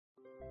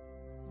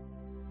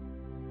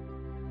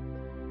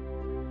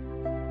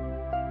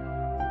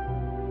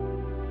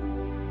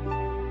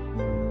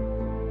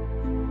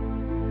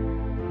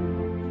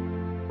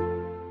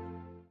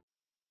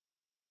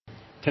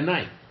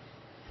Tonight,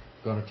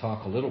 I'm going to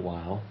talk a little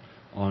while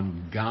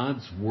on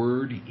God's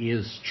Word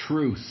is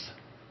truth.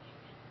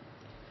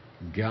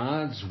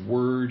 God's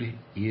Word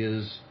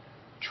is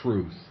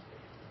truth.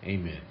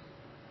 Amen.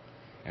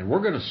 And we're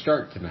going to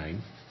start tonight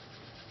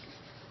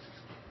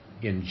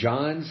in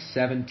John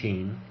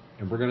 17,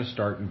 and we're going to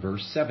start in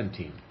verse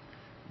 17.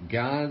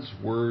 God's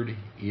Word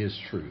is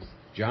truth.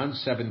 John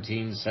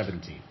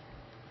 17:17.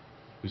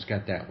 Who's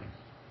got that one?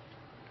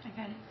 I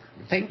got it.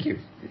 Thank you.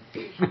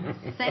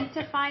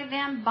 Sanctify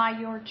them by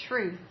your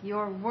truth.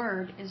 Your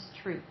word is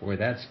truth. Boy,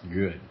 that's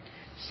good.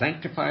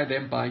 Sanctify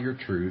them by your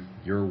truth.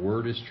 Your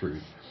word is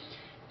truth.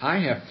 I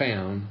have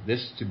found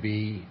this to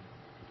be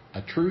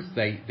a truth.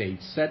 They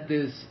said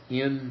this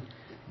in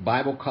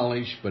Bible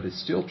college, but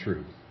it's still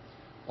true.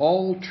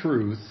 All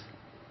truth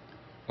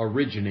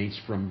originates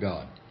from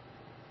God.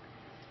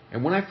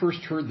 And when I first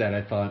heard that,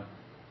 I thought,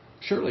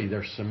 surely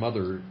there's some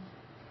other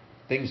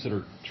things that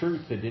are truth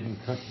that didn't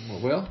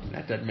come. Well,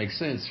 that doesn't make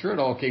sense. Sure, it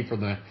all came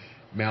from the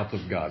mouth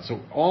of God.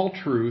 So all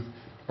truth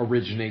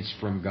originates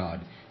from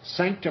God.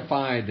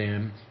 Sanctify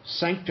them.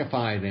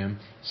 Sanctify them.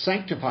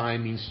 Sanctify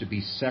means to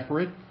be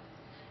separate.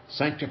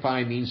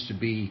 Sanctify means to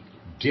be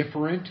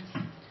different.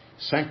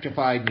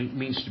 Sanctified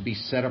means to be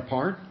set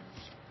apart.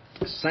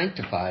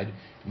 Sanctified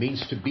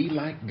means to be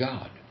like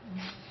God.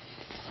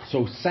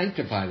 So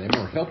sanctify them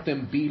or help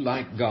them be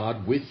like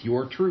God with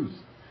your truth.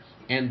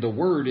 And the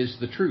Word is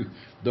the truth.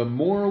 The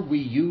more we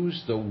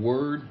use the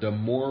Word, the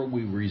more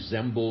we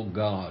resemble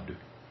God.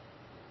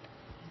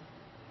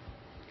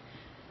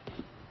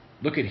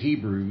 Look at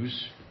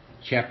Hebrews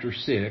chapter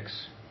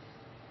 6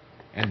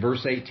 and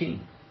verse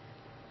 18.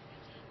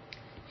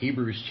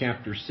 Hebrews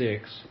chapter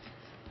 6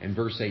 and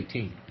verse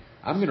 18.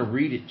 I'm going to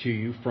read it to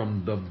you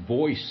from the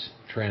Voice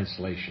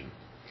translation.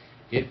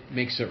 It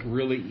makes it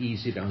really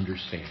easy to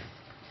understand.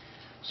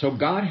 So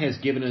God has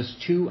given us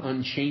two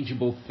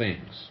unchangeable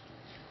things,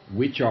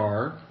 which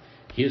are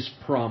His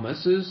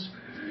promises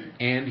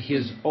and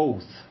His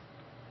oath.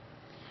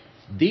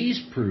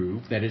 These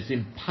prove that it's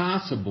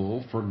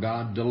impossible for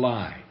God to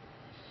lie.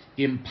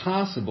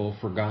 Impossible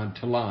for God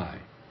to lie.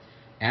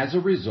 As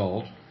a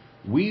result,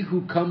 we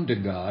who come to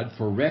God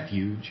for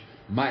refuge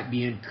might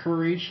be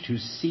encouraged to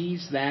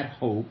seize that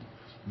hope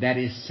that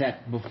is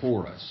set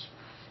before us.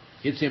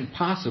 It's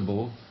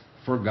impossible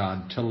for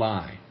God to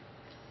lie.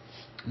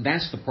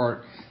 That's the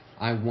part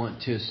I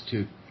want us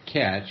to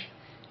catch.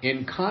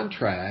 In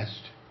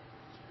contrast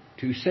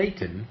to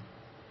Satan,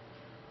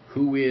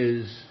 who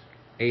is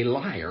a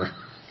liar.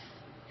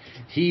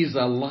 He's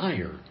a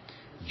liar.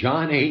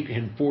 John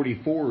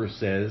 8:44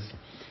 says,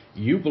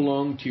 "You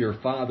belong to your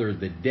father,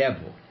 the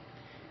devil,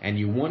 and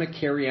you want to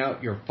carry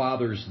out your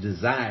father's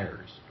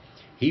desires.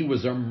 He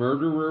was a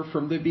murderer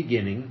from the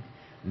beginning,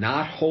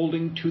 not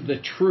holding to the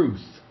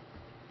truth,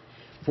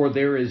 for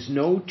there is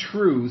no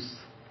truth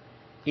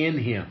in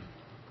him."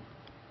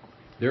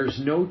 There's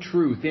no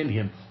truth in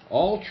him.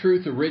 All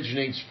truth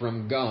originates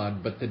from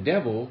God, but the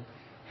devil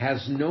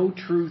has no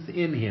truth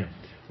in him.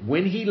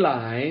 When he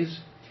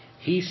lies,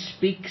 he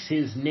speaks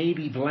his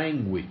native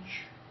language,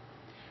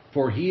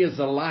 for he is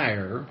a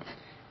liar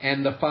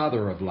and the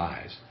father of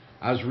lies.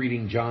 I was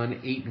reading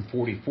John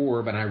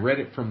 8:44, but I read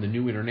it from the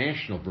New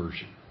International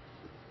Version.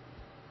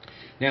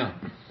 Now,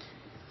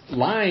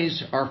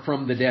 lies are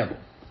from the devil.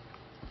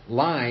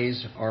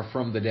 Lies are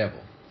from the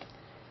devil.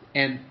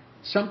 And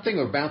something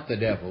about the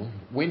devil,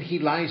 when he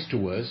lies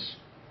to us,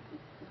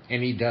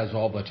 and he does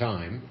all the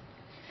time,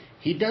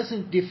 he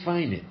doesn't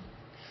define it.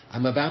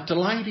 I'm about to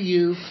lie to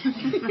you.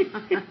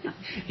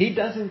 He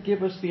doesn't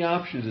give us the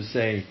option to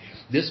say,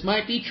 this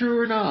might be true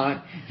or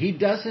not. He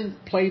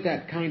doesn't play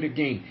that kind of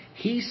game.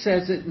 He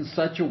says it in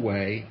such a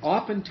way,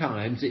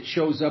 oftentimes it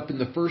shows up in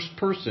the first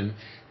person,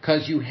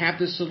 because you have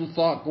this little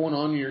thought going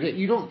on in your head.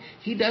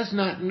 He does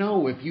not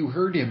know if you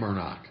heard him or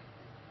not.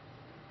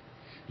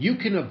 You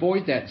can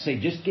avoid that and say,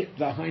 just get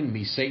behind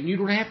me, Satan. You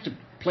don't have to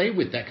play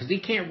with that because he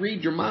can't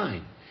read your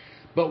mind.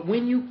 But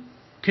when you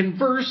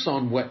converse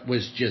on what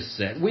was just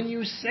said, when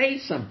you say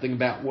something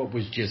about what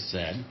was just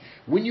said,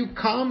 when you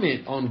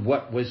comment on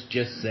what was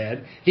just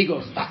said, he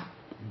goes,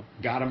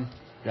 got him.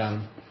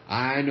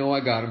 I know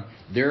I got him.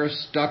 They're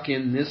stuck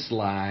in this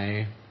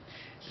lie.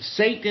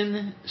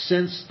 Satan,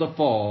 since the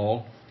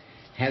fall,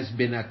 has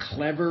been a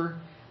clever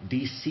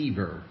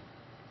deceiver.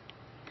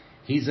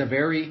 He's a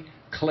very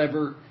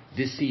clever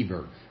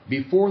deceiver.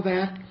 Before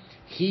that,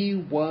 he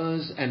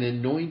was an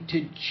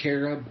anointed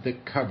cherub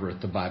that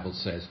covereth, the Bible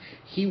says.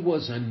 He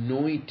was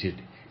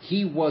anointed.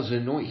 He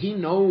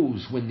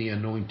knows when the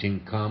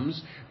anointing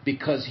comes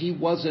because he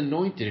was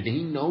anointed and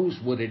he knows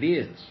what it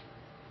is.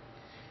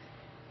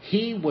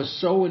 He was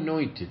so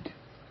anointed.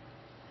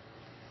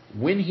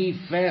 When he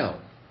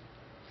fell,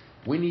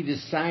 when he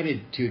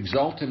decided to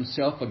exalt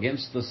himself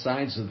against the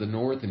sides of the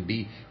north and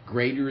be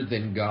greater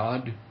than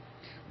God,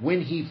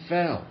 when he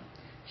fell,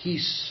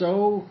 he's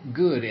so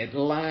good at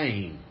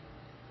lying.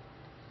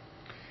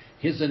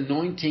 His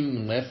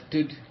anointing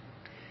lifted,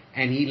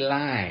 and he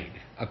lied.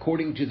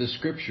 According to the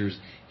Scriptures,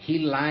 he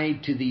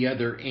lied to the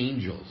other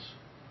angels.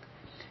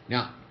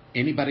 Now,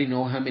 Anybody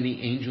know how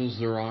many angels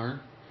there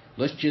are?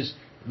 Let's just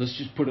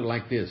put it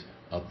like this: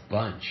 a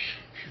bunch.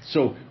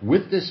 So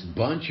with this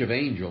bunch of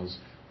angels,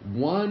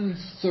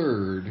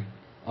 1/3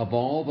 of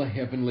all the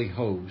heavenly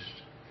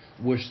host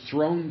was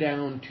thrown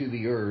down to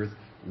the earth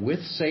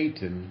with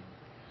Satan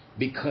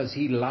because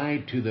he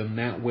lied to them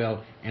that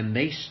well, and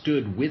they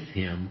stood with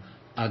him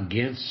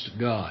against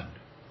God.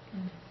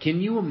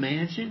 Can you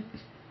imagine?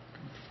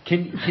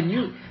 Can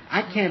you?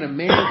 I can't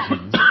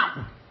imagine.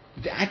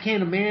 I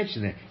can't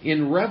imagine that.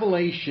 In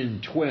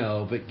Revelation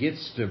 12, it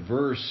gets to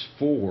verse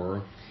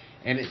 4,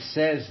 and it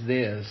says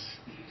this.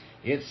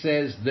 It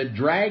says, the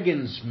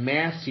dragon's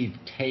massive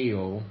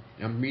tail,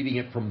 I'm reading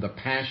it from the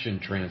Passion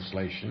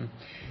Translation.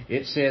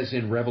 It says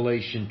in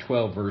Revelation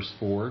 12, verse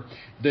 4,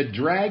 the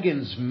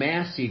dragon's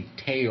massive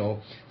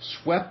tail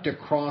swept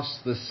across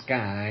the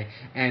sky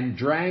and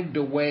dragged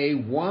away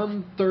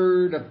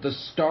 1/3 of the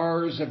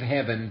stars of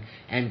heaven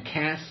and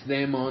cast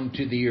them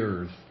onto the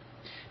earth.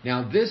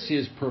 Now, this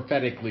is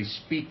prophetically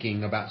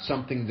speaking about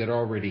something that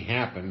already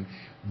happened,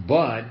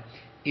 but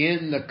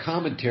in the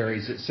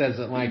commentaries it says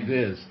it like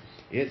this.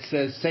 It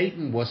says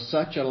Satan was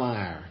such a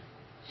liar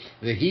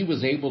that he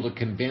was able to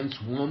convince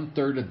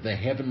 1/3 of the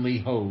heavenly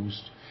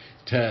host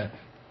to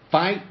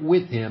fight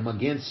with him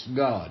against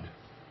God.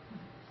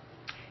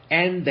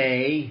 And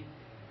they,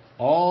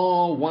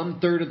 all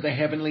 1/3 of the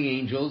heavenly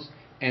angels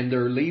and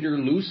their leader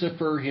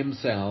Lucifer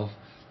himself,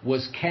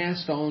 was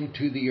cast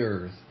onto the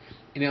earth.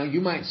 Now you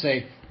might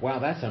say, wow,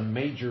 that's a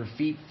major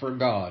feat for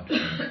God.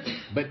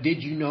 But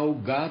did you know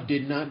God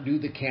did not do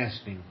the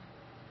casting?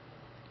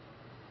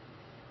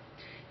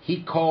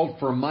 He called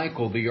for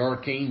Michael, the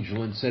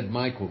archangel, and said,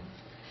 Michael,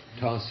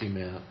 toss him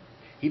out.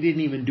 He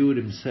didn't even do it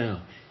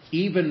himself.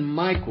 Even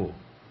Michael,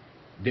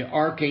 the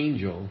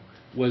archangel,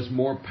 was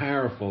more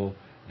powerful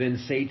than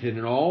Satan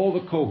and all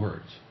the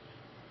cohorts.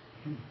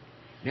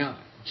 Now,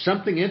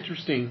 something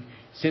interesting,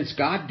 since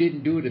God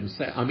didn't do it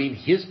himself, I mean,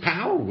 his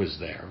power was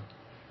there,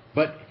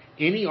 but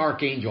any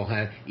archangel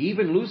had,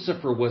 even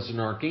Lucifer was an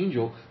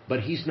archangel,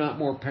 but he's not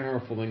more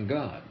powerful than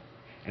God.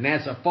 And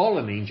as a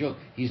fallen angel,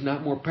 he's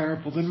not more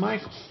powerful than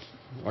Michael.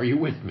 Are you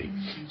with me?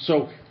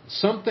 So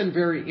something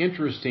very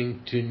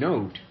interesting to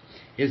note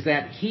is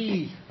that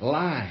he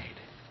lied.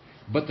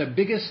 But the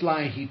biggest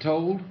lie he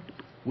told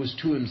was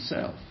to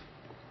himself.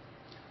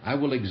 I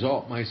will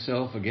exalt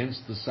myself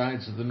against the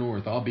sides of the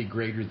north. I'll be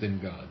greater than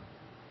God.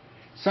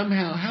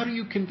 Somehow, how do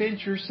you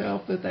convince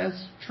yourself that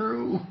that's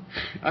true?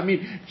 I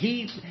mean,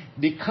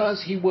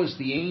 because he was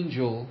the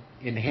angel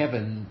in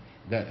heaven,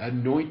 the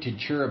anointed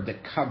cherub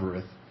that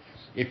covereth.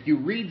 If you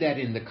read that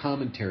in the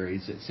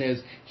commentaries, it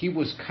says he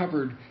was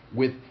covered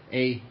with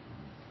a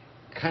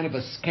kind of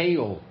a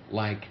scale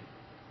like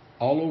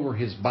all over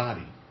his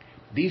body.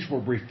 These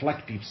were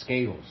reflective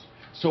scales.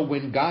 So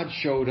when God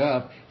showed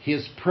up,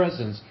 his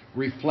presence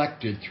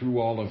reflected through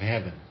all of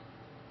heaven.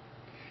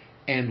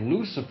 And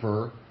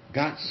Lucifer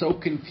got so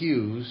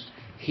confused,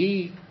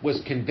 he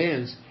was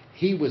convinced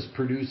he was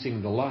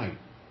producing the light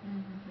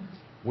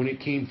when it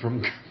came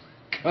from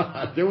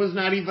God. There was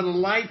not even a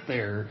light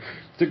there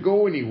to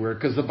go anywhere,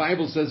 because the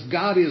Bible says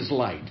God is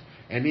light,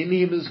 and in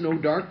him is no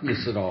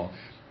darkness at all.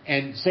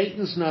 And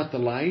Satan's not the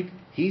light,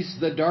 he's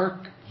the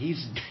dark.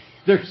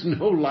 There's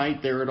no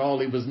light there at all.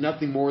 He was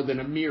nothing more than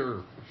a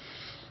mirror.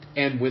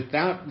 And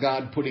without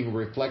God putting a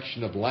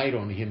reflection of light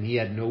on him, he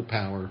had no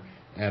power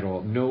at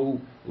all,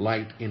 no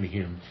light in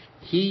him.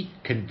 He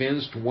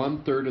convinced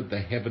 1/3 of the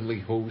heavenly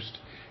host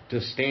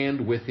to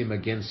stand with him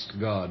against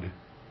God.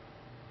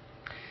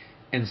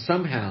 And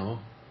somehow,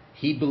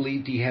 he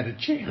believed he had a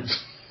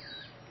chance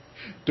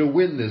to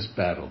win this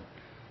battle.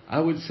 I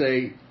would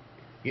say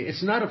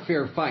it's not a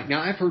fair fight.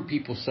 Now, I've heard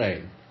people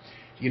say,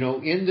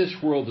 in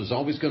this world there's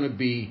always going to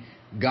be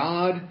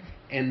God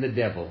and the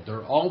devil.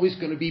 They're always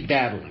going to be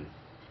battling.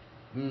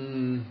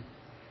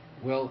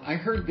 Well, I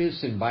heard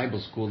this in Bible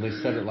school. They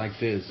said it like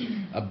this.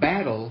 A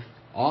battle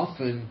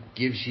often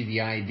gives you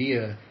the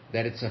idea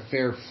that it's a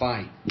fair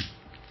fight.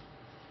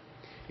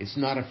 It's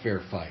not a fair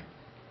fight.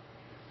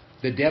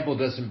 The devil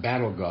doesn't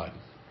battle God.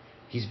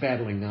 He's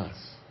battling us.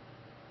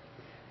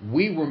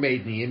 We were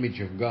made in the image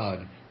of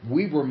God.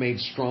 We were made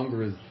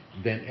stronger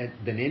than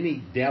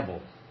any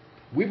devil.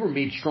 We were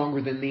made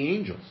stronger than the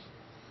angels.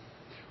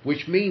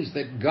 Which means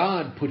that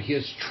God put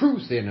his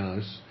truth in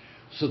us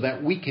so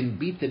that we can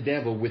beat the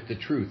devil with the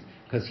truth.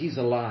 Because he's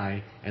a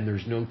lie and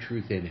there's no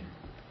truth in him.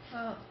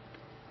 Well,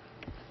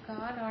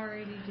 God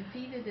already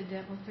defeated the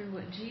devil through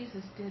what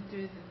Jesus did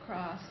through the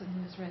cross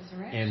and his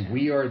resurrection. And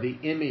we are the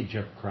image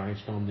of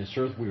Christ on this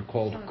earth. We are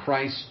called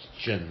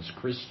Christians.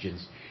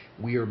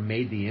 We are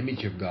made the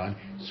image of God.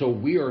 So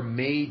we are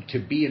made to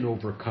be an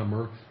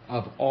overcomer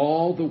of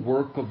all the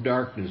work of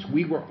darkness.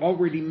 We were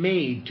already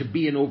made to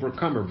be an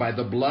overcomer by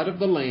the blood of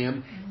the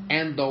Lamb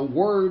and the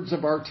words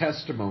of our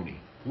testimony.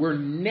 We're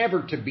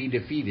never to be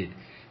defeated.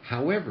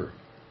 However,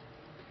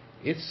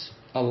 it's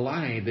a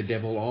lie the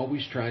devil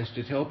always tries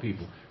to tell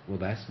people. Well,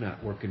 that's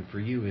not working for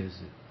you, is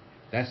it?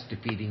 That's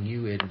defeating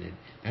you, isn't it?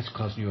 That's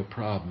causing you a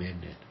problem,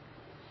 isn't it?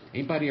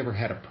 Anybody ever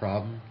had a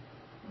problem?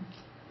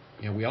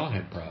 Yeah, we all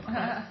had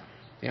problems.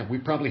 Yeah, we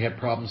probably have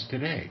problems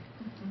today,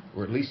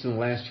 or at least in the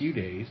last few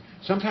days.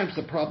 Sometimes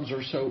the problems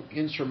are so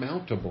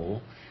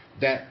insurmountable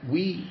that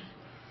we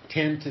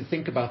tend to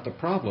think about the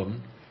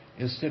problem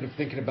instead of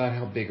thinking about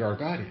how big our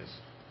God is.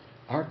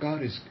 Our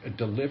God is a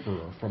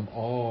deliverer from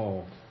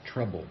all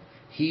trouble.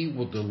 He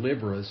will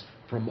deliver us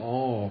from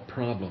all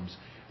problems.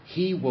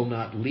 He will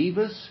not leave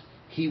us.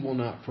 He will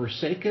not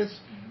forsake us.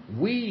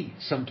 We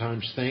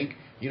sometimes think,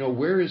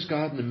 where is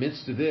God in the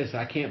midst of this?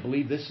 I can't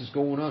believe this is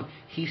going on.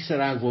 He said,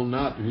 I will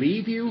not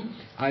leave you.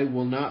 I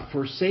will not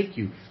forsake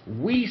you.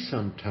 We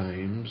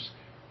sometimes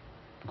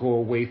go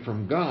away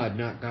from God,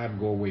 not God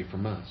go away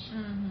from us.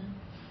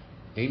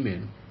 Mm-hmm.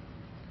 Amen.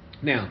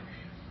 Now,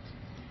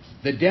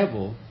 the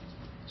devil,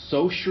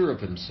 so sure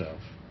of himself,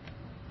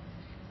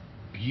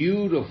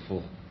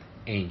 beautiful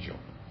angel.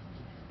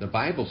 The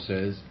Bible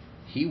says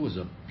he was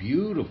a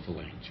beautiful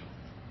angel.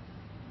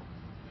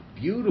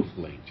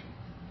 Beautiful angel.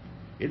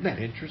 Isn't that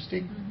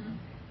interesting? Mm-hmm.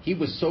 He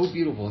was so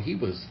beautiful. He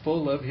was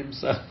full of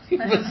himself. He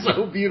was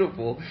so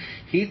beautiful.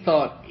 He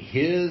thought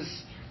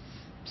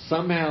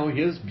somehow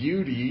his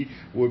beauty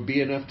would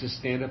be enough to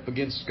stand up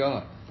against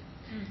God.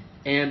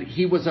 And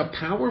he was a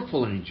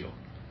powerful angel.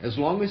 As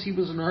long as he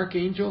was an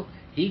archangel,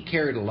 he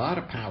carried a lot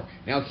of power.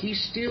 Now, he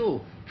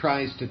still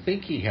tries to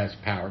think he has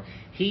power.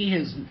 He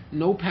has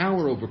no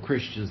power over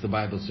Christians, the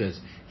Bible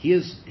says. He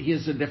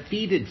is a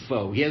defeated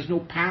foe. He has no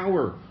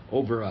power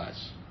over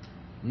us.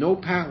 No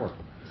power.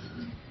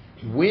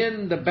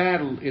 When the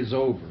battle is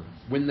over,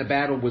 when the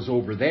battle was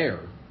over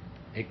there,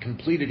 it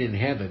completed in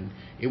heaven,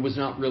 it was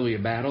not really a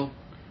battle.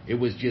 It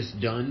was just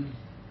done.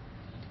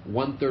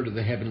 1/3 of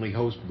the heavenly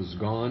host was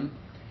gone,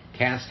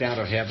 cast out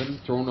of heaven,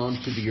 thrown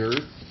onto the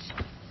earth.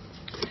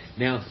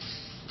 Now,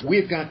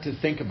 we've got to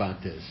think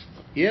about this.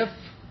 If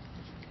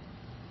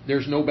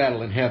there's no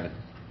battle in heaven,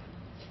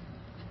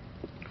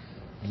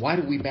 why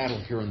do we battle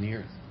here on the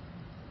earth?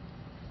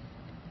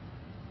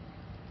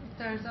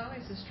 There's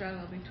always a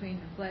struggle between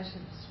the flesh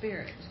and the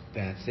spirit.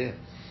 That's it.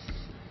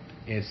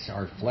 It's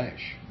our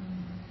flesh.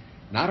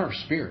 Mm-hmm. Not our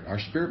spirit. Our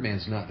spirit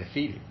man's not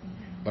defeated.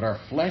 Mm-hmm. But our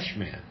flesh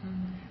man.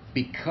 Mm-hmm.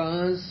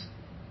 Because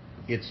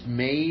it's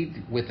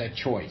made with a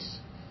choice.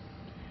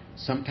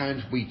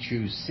 Sometimes we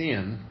choose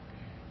sin,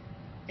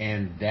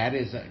 and that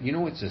is,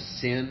 it's a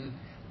sin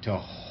to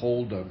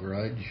hold a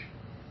grudge.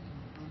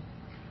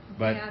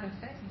 But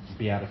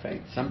be out of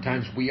faith.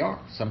 Sometimes we are.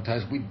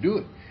 Sometimes we do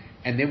it.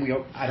 And then we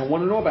go, I don't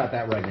want to know about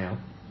that right now,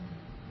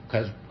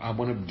 because I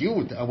want to deal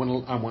with it. I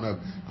want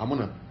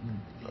to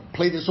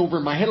play this over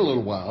in my head a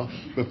little while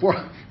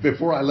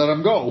before I let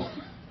them go.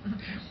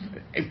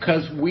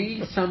 Because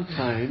we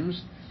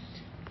sometimes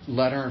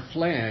let our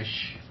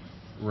flesh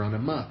run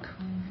amok.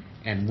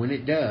 And when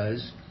it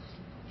does,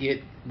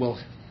 it will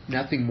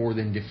nothing more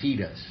than defeat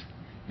us.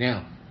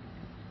 Now,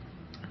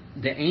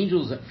 the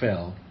angels that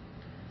fell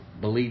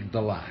believed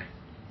the lie.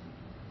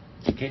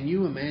 Can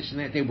you imagine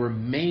that? They were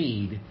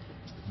made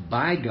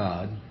by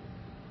God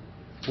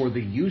for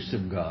the use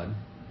of God.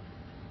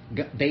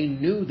 They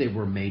knew they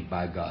were made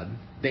by God.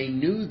 They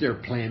knew their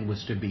plan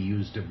was to be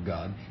used of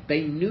God.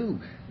 They knew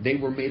they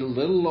were made a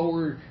little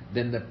lower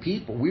than the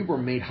people. We were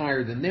made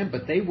higher than them,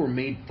 but they were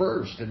made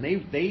first. And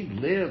they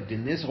lived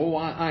in this whole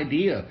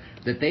idea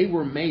that they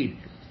were made.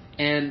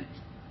 And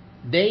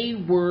they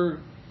were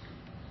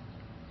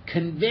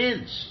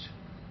convinced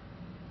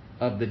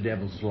of the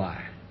devil's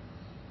lie.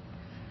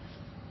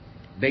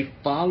 They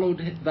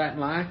followed that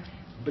lie,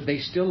 but they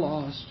still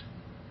lost.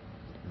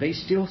 They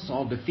still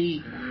saw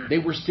defeat. They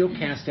were still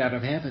cast out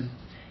of heaven.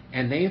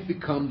 And they have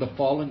become the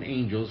fallen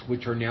angels,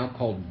 which are now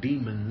called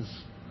demons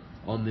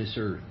on this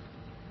earth.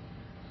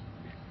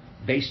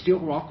 They still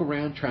walk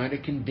around trying to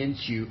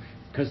convince you,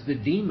 because the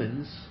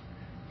demons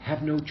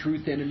have no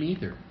truth in them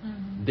either.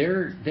 Mm-hmm.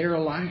 They're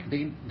a lie.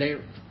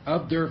 They're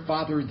of their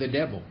father, the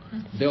devil.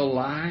 Mm-hmm. They'll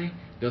lie.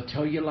 They'll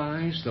tell you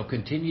lies. They'll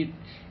continue.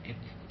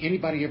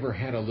 Anybody ever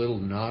had a little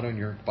knot on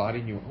your body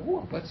and you went,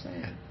 oh, what's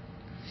that?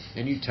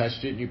 And you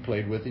touched it and you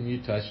played with it and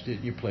you touched it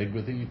and you played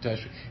with it and you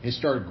touched it. It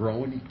started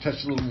growing. You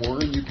touched a little more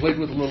and you played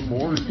with it a little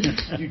more.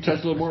 You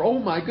touched a little more. Oh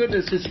my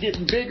goodness, it's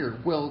getting bigger.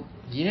 Well,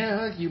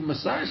 yeah, you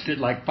massaged it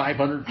like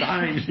 500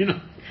 times,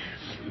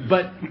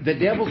 But the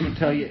devil can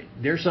tell you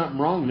there's something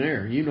wrong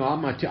there.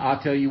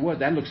 I'll tell you what,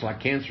 that looks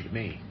like cancer to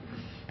me.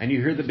 And you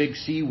hear the big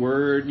C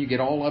word and you get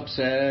all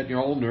upset,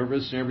 you're all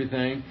nervous and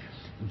everything.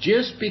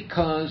 Just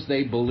because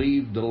they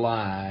believed the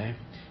lie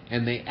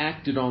and they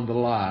acted on the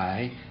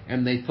lie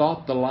and they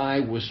thought the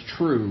lie was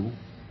true,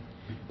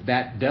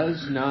 that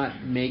does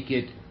not make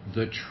it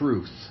the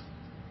truth.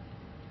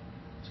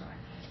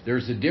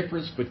 There's a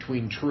difference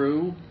between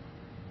true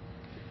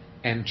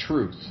and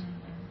truth.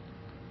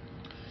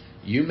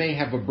 You may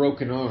have a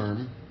broken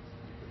arm.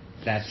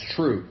 That's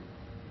true.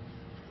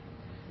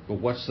 But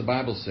what's the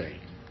Bible say?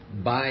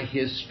 By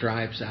His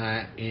stripes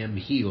I am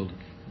healed.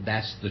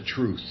 That's the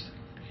truth.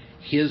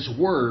 His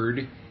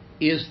word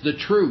is the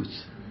truth.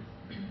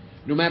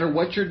 No matter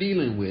what you're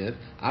dealing with,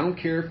 I don't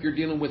care if you're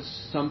dealing with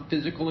some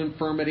physical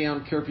infirmity, I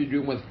don't care if you're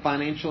dealing with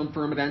financial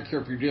infirmity, I don't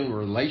care if you're dealing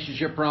with a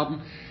relationship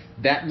problem.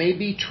 That may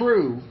be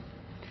true,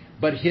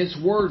 But His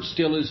Word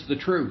still is the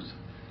truth.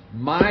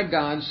 My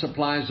God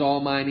supplies all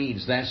my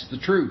needs. That's the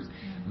truth.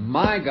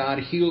 My God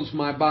heals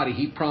my body.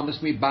 He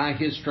promised me by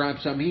His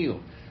stripes I'm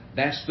healed.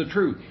 That's the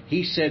truth.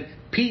 He said,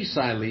 peace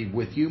I leave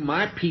with you.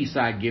 My peace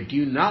I give to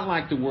you. Not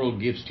like the world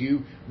gives to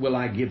you will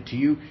I give to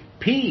you.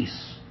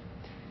 Peace.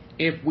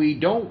 If we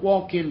don't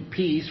walk in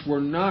peace, we're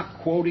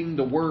not quoting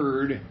the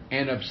Word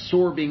and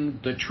absorbing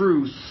the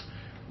truth.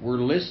 We're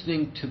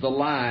listening to the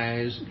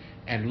lies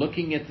and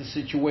looking at the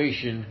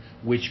situation,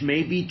 which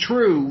may be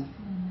true,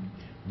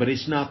 but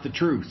it's not the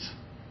truth.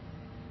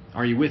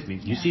 Are you with me?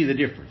 You see the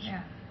difference?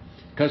 Yeah.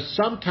 Because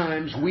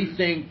sometimes we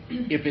think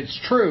if it's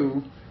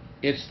true,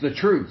 it's the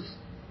truth.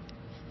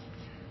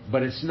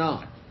 But it's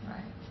not.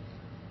 Right.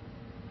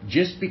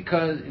 Just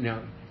because,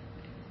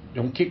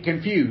 don't get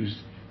confused,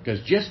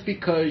 because just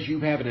because you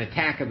have an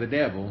attack of the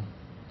devil,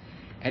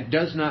 it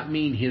does not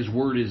mean His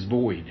Word is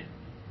void.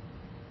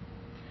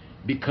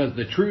 Because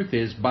the truth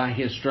is, by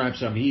His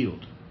stripes I'm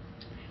healed.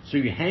 So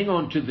you hang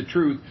on to the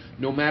truth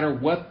no matter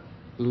what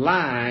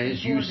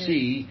lies you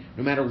see,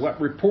 no matter what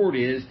report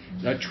is,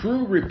 a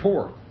true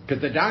report.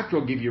 Because the doctor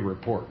will give you a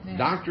report. Yeah.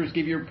 Doctors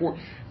give you a report.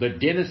 The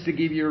dentist will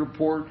give you a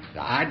report.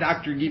 The eye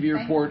doctor give you a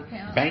report.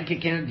 Bank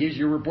account gives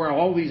you a report.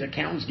 All these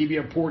accountants give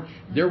you a report.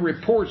 They're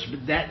reports,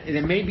 but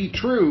it may be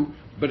true,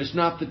 but it's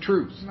not the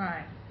truth.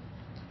 Right.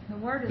 The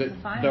Word is the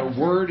final truth.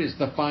 The Word is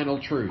the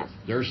final truth.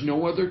 There's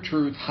no other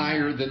truth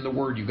higher than the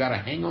Word. You've got to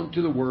hang on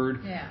to the Word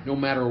no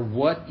matter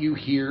what you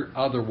hear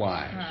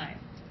otherwise. Right.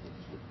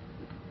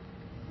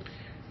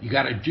 You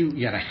got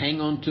to hang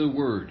on to the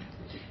Word.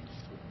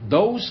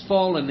 Those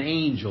fallen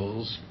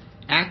angels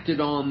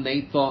acted on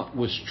they thought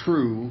was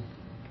true,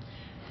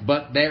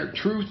 but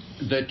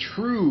the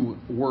true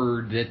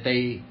word that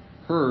they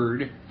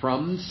heard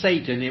from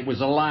Satan, it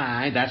was a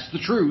lie. That's the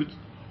truth.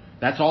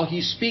 That's all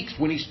he speaks.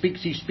 When he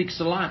speaks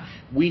a lie.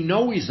 We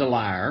know he's a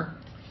liar.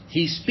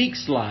 He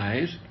speaks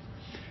lies.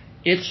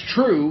 It's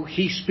true,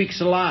 he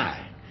speaks a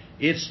lie.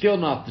 It's still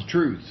not the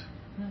truth.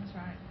 That's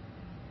right.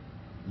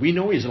 We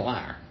know he's a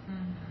liar.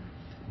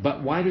 Mm-hmm.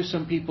 But why do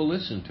some people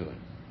listen to it?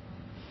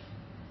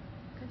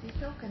 Because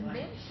he's so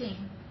convincing.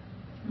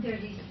 They're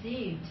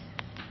deceived.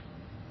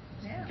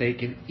 Yeah. They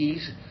can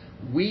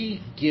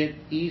we get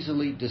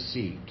easily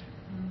deceived.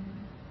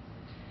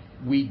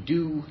 Mm-hmm. We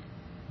do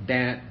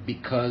that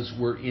because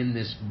we're in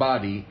this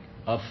body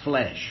of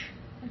flesh.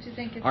 Don't you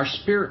think Our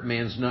spirit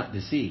man's not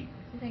deceived.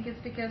 you think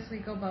it's because we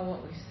go by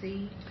what we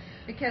see?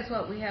 Because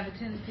what we have a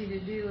tendency to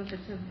do,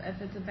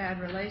 if it's a bad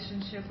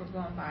relationship, we're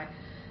going by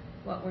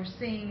what we're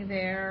seeing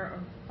there, or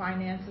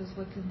finances,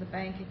 what's in the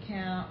bank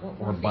account, what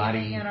we're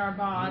feeling in our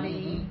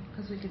body,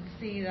 because we can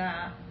see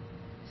that.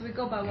 So we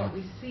go by what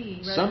we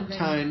see rather Sometimes,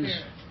 than the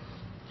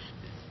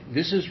spirit.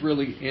 this is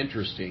really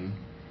interesting.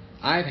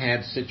 I've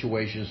had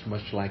situations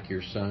much like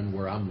your son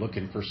where I'm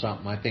looking for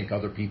something. I think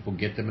other people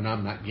get them and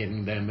I'm not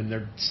getting them and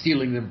they're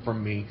stealing them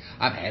from me.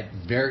 I've had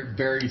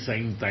very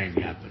same thing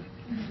happen.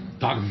 Mm-hmm.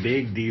 Talking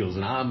big deals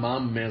and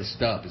I'm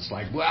messed up. It's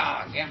like,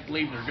 wow, I can't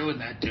believe they're doing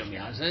that to me.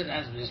 I said,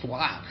 that's just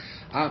wild.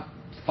 I'm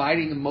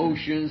fighting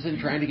emotions and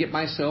trying to get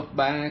myself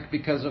back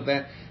because of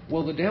that.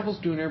 Well, the devil's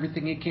doing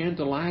everything he can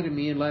to lie to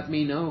me and let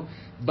me know.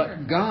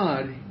 But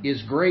God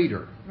is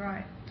greater.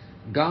 Right.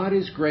 God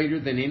is greater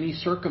than any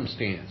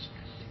circumstance.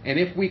 And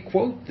if we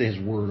quote His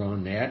Word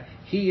on that,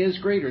 He is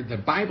greater. The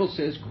Bible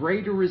says,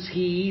 greater is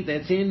He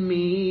that's in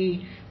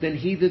me than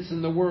he that's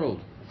in the world.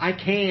 I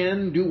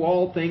can do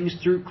all things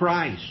through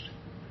Christ.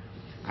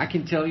 I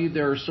can tell you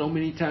there are so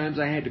many times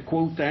I had to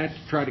quote that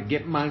to try to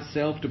get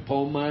myself, to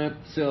pull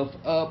myself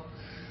up.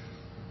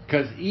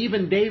 Because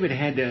even David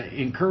had to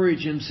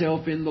encourage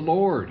himself in the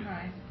Lord.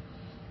 Right.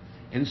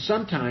 And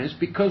sometimes,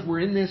 because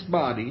we're in this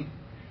body,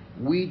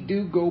 we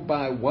do go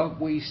by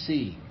what we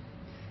see.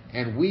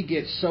 And we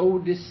get so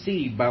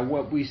deceived by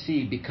what we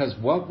see, because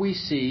what we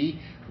see,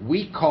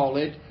 we call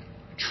it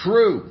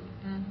true.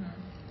 Mm-hmm.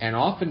 And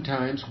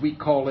oftentimes we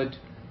call it,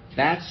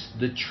 that's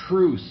the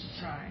truth.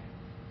 Right.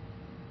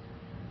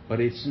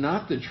 But it's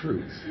not the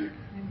truth.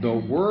 Mm-hmm.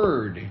 The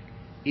Word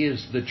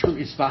is the truth.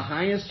 It's the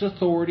highest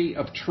authority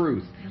of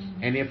truth.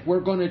 Mm-hmm. And if we're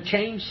going to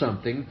change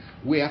something,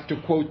 we have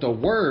to quote the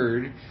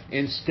Word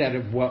instead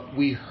of what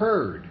we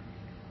heard.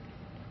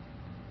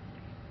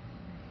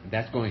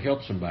 That's going to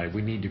help somebody.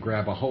 We need to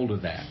grab a hold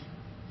of that.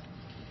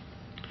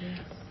 Yes.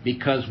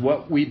 Because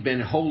what we've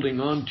been holding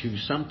on to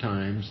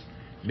sometimes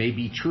may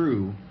be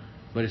true,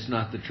 but it's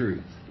not the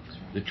truth.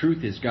 Right. The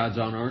truth is God's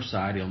on our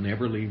side. He'll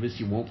never leave us.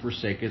 He won't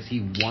forsake us. He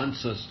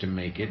wants us to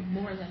make it.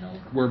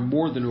 We're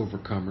more than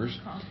overcomers.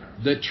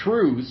 The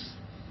truth,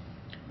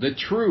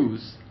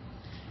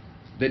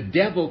 the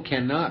devil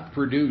cannot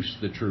produce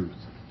the truth.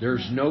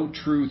 There's no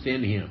truth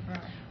in him. Right.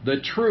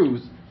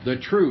 The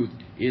truth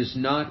is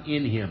not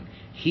in him.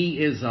 He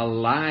is a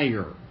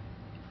liar.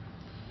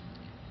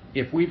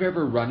 If we've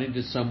ever run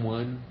into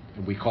someone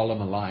and we call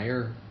them a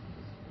liar,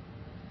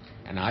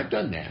 and I've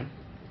done that,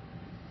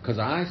 because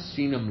I've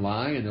seen them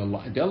lie, and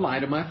they'll lie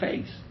to my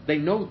face. They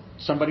know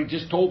somebody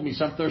just told me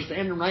something. They're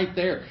standing right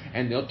there,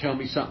 and they'll tell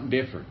me something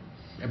different.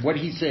 And what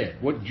he said.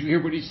 Did you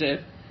hear what he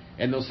said?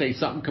 And they'll say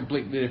something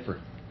completely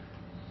different.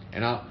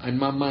 And in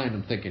my mind,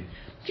 I'm thinking,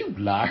 you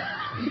liar.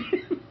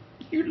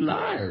 You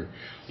liar.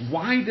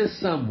 Why does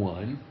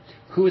someone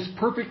who is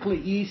perfectly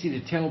easy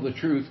to tell the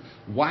truth,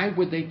 why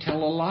would they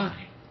tell a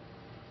lie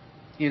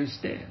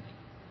instead?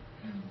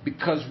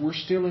 Because we're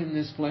still in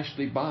this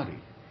fleshly body.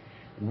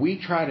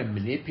 We try to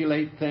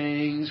manipulate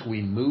things,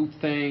 we move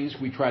things,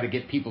 we try to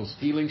get people's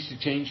feelings to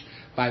change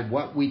by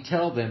what we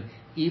tell them,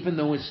 even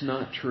though it's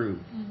not true.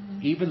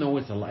 Even though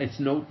it's a lie. It's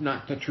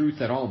not the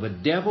truth at all. The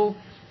devil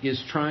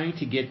is trying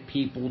to get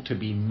people to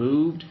be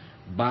moved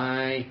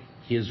by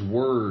his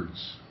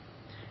words.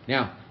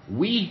 Now,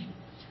 with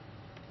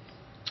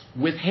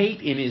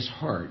hate in his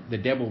heart, the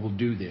devil will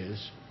do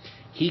this.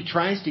 He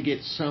tries to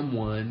get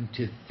someone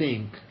to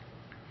think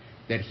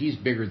that he's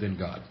bigger than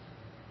God.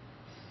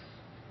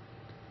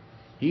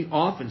 He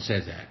often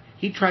says that.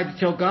 He tried to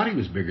tell God he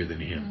was bigger than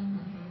him.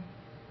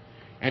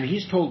 And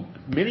he's told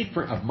many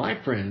of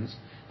my friends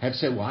have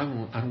said,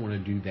 "Well, I don't want to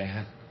do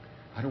that.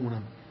 I don't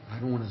want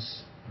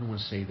to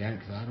say that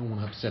because I don't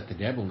want to upset the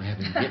devil and have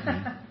him get me."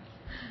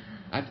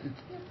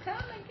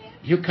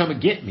 He'll come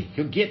and get me.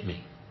 He'll get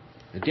me.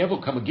 The devil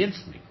will come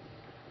against me.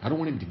 I don't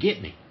want him to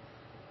get me.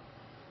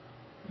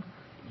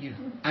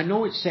 I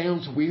know it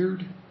sounds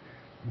weird,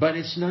 but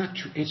it's not.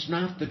 It's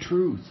not the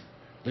truth.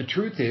 The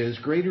truth is,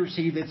 greater is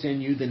he that's in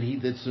you than he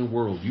that's in the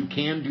world. You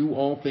can do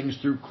all things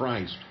through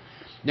Christ.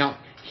 Now,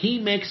 he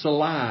makes a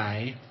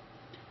lie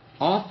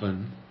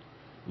often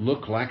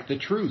look like the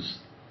truth.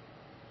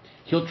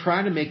 He'll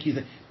try to make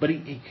you, but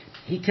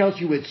he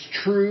tells you it's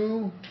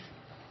true.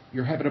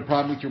 You're having a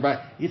problem with your body.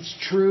 It's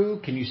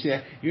true. Can you see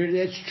that?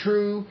 That's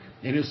true.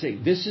 And he'll say,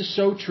 this is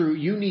so true.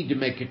 You need to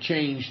make a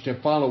change to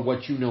follow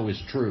what you know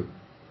is true.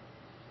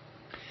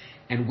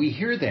 And we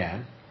hear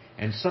that.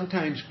 And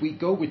sometimes we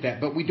go with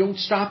that, but we don't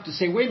stop to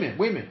say, wait a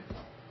minute.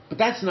 But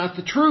that's not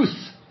the truth.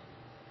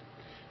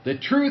 The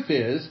truth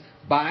is,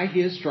 by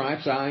his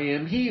stripes I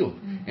am healed.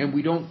 And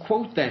we don't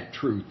quote that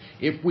truth.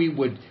 If we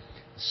would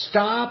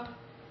stop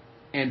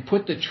and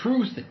put the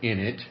truth in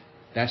it,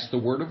 that's the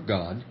Word of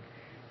God,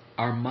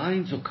 our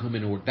minds will come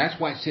in order.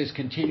 That's why it says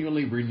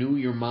continually renew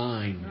your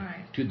mind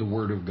to the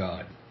Word of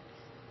God.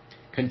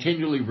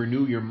 Continually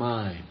renew your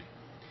mind.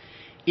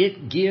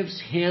 It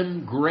gives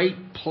him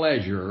great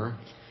pleasure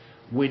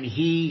when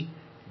he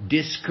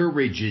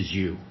discourages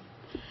you,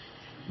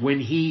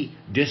 when he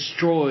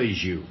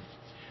destroys you,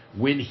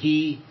 when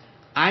he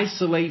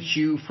isolates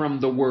you from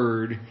the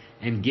Word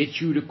and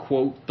gets you to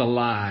quote the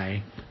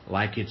lie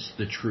like it's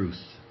the truth.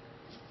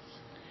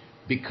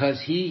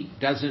 Because he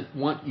doesn't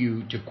want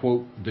you to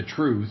quote the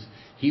truth,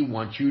 he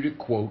wants you to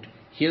quote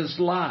his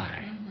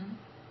lie.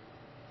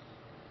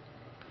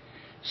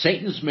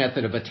 Satan's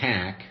method of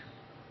attack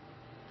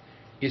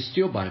is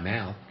still by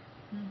mouth.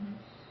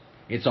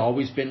 It's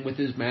always been with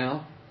his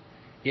mouth.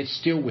 It's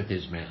still with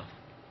his mouth.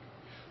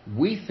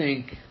 We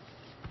think,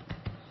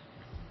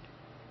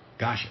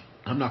 gosh,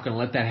 I'm not going to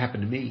let that happen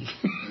to me.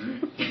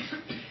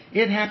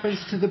 It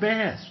happens to the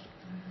best.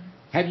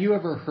 Have you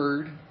ever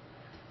heard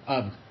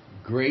of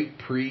great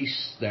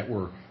priests that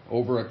were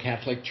over a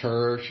Catholic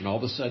church and all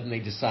of a sudden they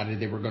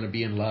decided they were going to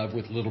be in love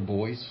with little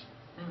boys?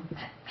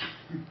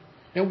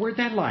 Now, where'd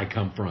that lie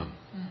come from?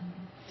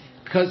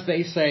 Because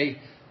they say,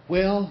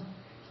 well,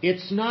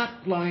 it's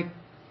not like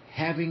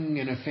having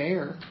an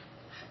affair.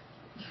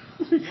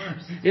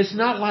 It's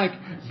not like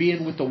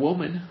being with a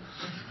woman.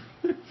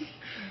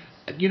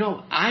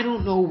 I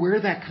don't know where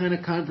that kind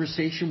of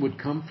conversation would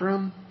come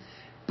from,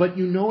 but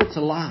it's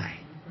a lie.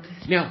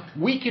 Now,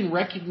 we can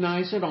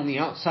recognize it on the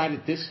outside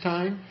at this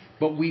time,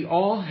 but we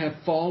all have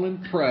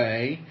fallen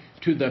prey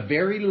to the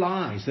very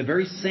lies, the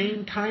very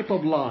same type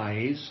of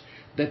lies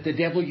that the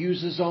devil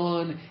uses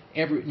on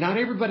not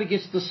everybody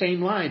gets the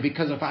same lie,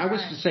 because if I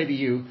was to say to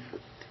you,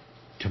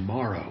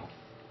 tomorrow,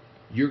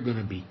 you're going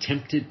to be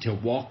tempted to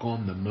walk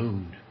on the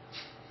moon.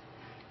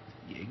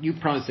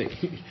 You'd probably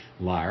say,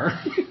 liar.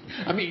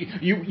 I mean,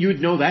 you'd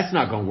know that's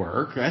not going to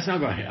work. That's not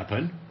going to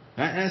happen.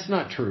 That's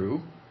not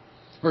true.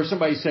 Or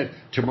somebody said,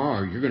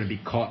 tomorrow you're going to be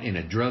caught in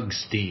a drug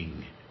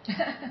sting.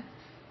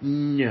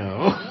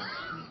 No.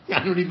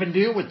 I don't even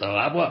deal with those.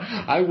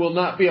 I will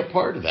not be a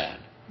part of that.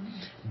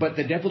 But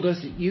the devil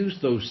doesn't use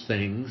those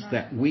things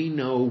that we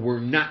know we're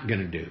not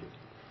going to do.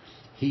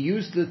 He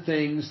used the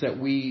things that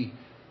we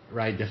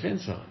ride the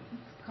fence on.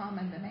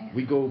 Common demand.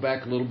 We go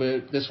back a little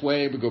bit this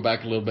way, we go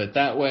back a little bit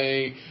that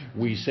way,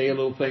 we say a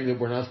little thing that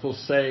we're not supposed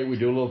to say, we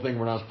do a little thing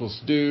we're not supposed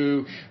to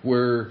do,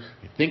 we're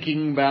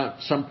thinking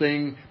about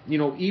something.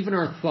 Even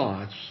our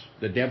thoughts,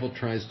 the devil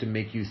tries to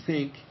make you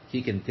think,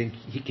 he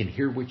can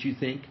hear what you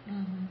think.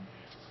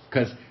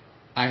 Because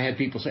I had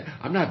people say,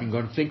 I'm not even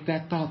going to think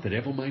that thought, the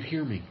devil might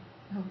hear me.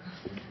 Oh,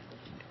 God.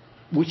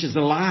 Which is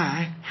a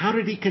lie. How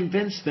did he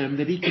convince them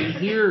that he can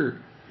hear?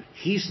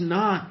 He's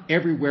not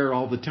everywhere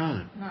all the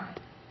time. Right.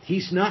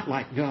 He's not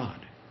like God.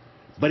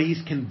 But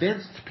he's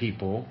convinced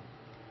people,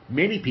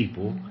 many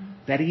people,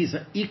 that he's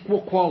an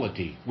equal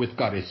quality with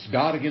God. It's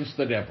God against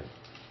the devil.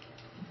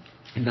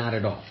 Not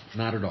at all.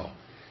 Not at all.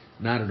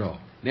 Not at all.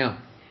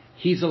 Now,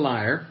 he's a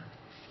liar.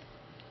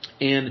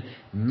 And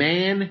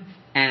man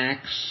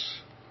acts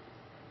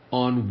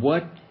on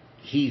what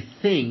he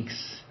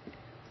thinks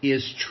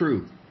is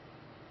true.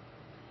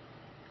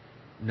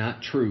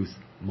 Not truth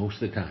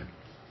most of the time.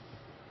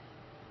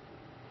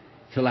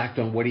 He'll act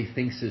on what he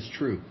thinks is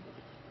true.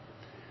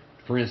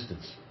 For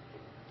instance,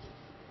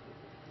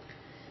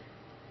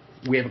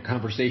 we have a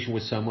conversation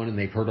with someone and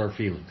they've hurt our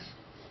feelings.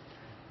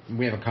 And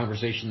we have a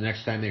conversation the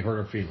next time they hurt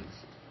our feelings.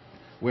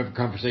 We have a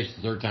conversation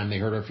the third time they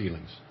hurt our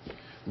feelings.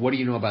 What do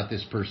you know about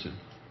this person?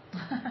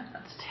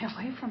 Stay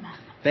away from him.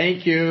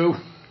 Thank you.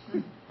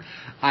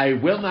 I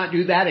will not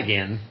do that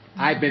again.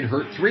 I've been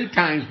hurt 3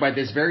 times by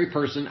this very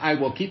person. I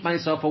will keep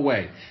myself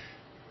away.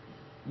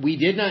 We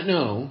did not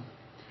know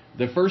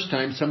the first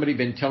time somebody had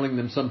been telling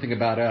them something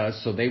about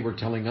us, so they were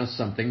telling us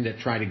something that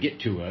tried to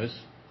get to us.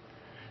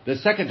 The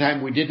second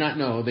time we did not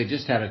know. They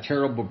just had a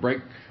terrible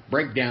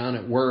breakdown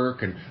at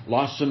work and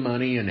lost some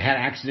money and had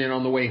an accident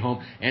on the way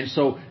home. And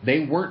so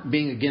they weren't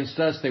being against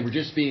us. They were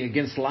just being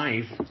against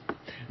life.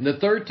 And the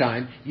third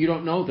time, you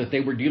don't know that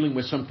they were dealing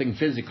with something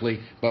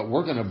physically, but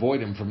we're going to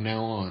avoid them from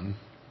now on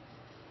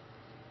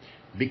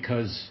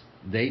because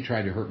they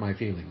tried to hurt my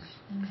feelings.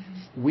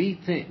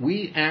 Mm-hmm.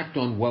 We act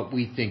on what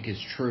we think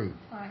is true.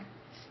 Right.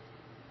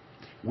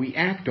 We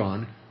act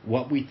on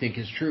what we think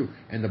is true.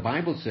 And the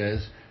Bible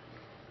says,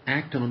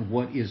 act on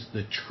what is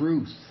the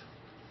truth.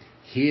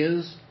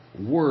 His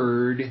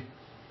word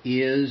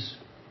is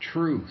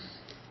truth.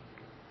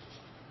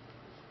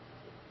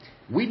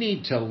 We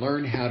need to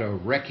learn how to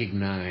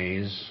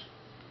recognize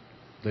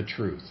the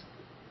truth.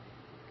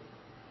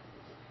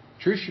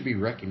 Truth should be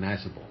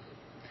recognizable.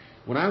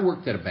 When I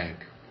worked at a bank,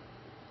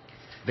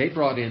 they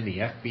brought in the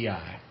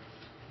FBI.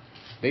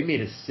 They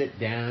made us sit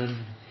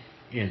down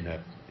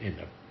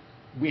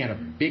we had a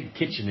big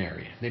kitchen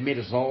area. They made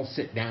us all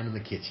sit down in the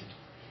kitchen.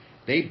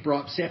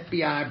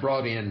 FBI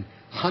brought in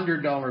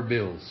 $100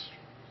 bills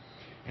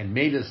and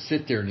made us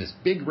sit there in this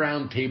big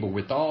round table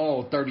with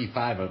all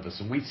 35 of us,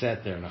 and we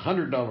sat there in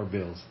 $100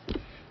 bills.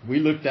 We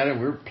looked at it,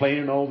 we were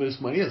playing all this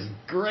money. It was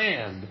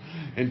grand.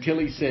 Until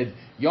he said,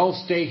 y'all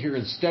stay here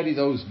and study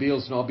those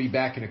bills and I'll be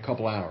back in a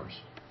couple hours.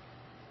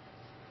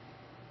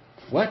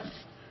 What?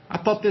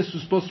 I thought this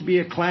was supposed to be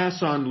a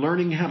class on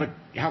learning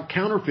how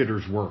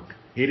counterfeiters work.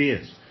 It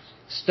is.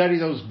 Study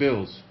those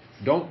bills.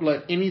 Don't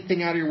let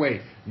anything out of your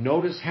way.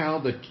 Notice how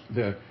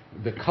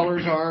the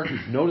colors are.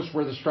 Notice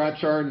where the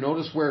stripes are.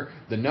 Notice where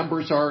the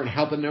numbers are and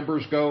how the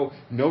numbers go.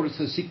 Notice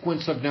the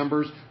sequence of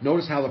numbers.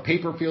 Notice how the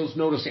paper feels.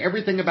 Notice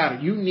everything about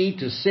it. You need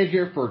to sit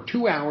here for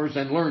 2 hours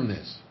and learn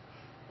this.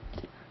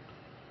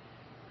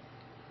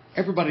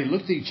 Everybody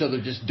looked at each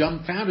other just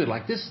dumbfounded,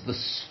 like, this is the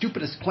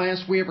stupidest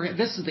class we ever had.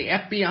 This is the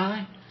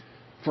FBI?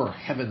 For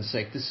heaven's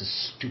sake, this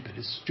is stupid.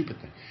 It's a stupid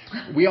thing.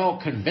 We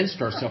all convinced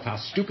ourselves how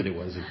stupid it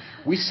was. And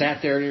we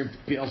sat there and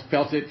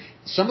felt it.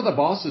 Some of the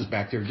bosses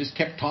back there just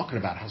kept talking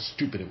about how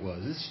stupid it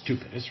was. It's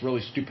stupid. It's really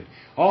stupid.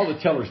 All the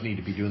tellers need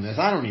to be doing this.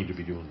 I don't need to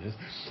be doing this.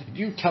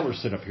 You tellers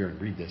sit up here and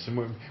read this.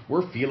 And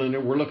we're feeling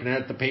it. We're looking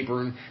at the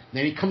paper. And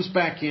then he comes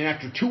back in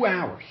after 2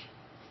 hours.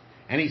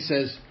 And he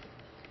says,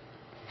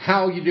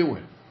 how you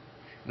doing?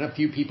 And a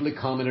few people had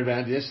commented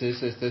on this.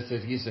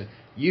 He said,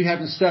 you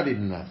haven't studied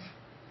enough.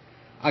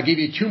 I'll give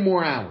you 2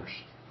 more hours.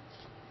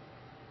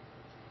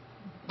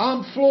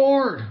 I'm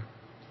floored.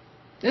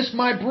 This is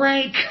my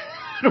break.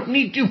 I don't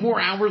need 2 more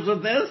hours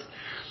of this.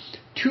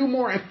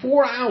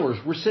 4 hours.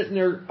 We're sitting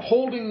there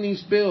holding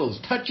these bills,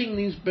 touching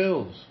these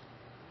bills.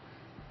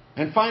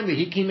 And finally,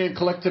 he came in and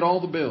collected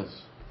all the bills.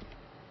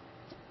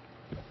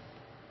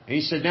 And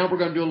he said, now we're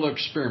going to do a little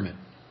experiment.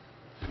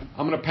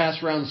 I'm going to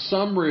pass around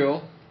some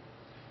real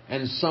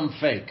and some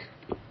fake.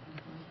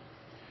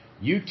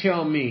 You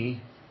tell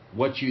me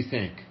what you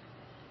think.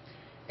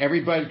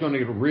 Everybody's going to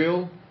get a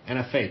real and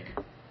a fake.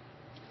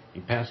 He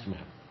passed them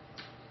out.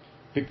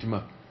 Picked them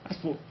up. I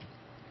said,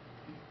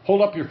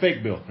 hold up your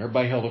fake bill.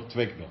 Everybody held up the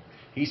fake bill.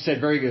 He said,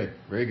 very good,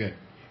 very good.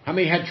 How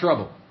many had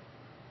trouble?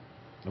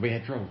 Nobody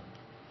had trouble.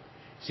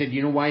 He said,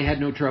 you know why you had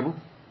no trouble?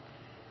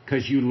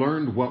 Because you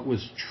learned what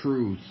was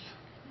truth.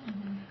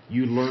 Mm-hmm.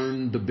 You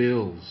learned the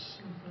bills.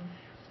 Mm-hmm.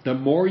 The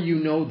more you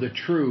know the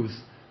truth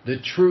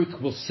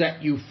will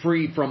set you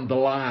free from the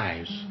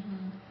lies. Mm-hmm.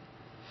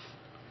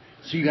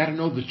 So you got to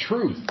know the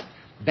truth.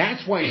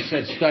 That's why he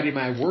said, study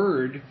my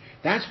word.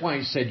 That's why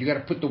he said, you got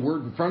to put the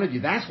word in front of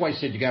you. That's why he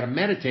said, you got to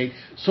meditate.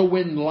 So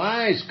when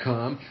lies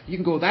come, you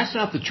can go, that's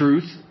not the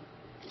truth.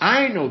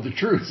 I know the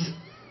truth.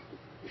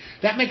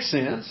 That makes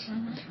sense.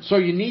 Mm-hmm. So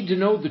you need to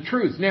know the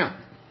truth. Now,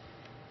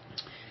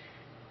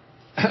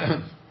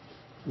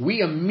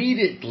 we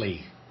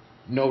immediately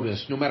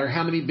noticed, no matter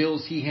how many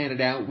bills he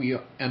handed out, we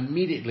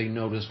immediately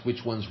noticed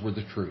which ones were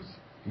the truth,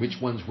 which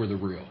ones were the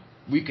real.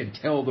 We could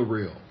tell the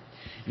real.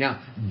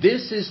 Now,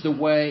 this is the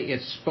way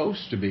it's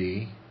supposed to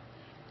be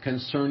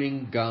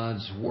concerning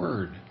God's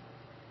Word.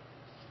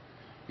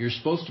 You're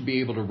supposed to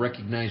be able to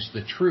recognize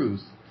the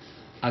truth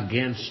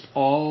against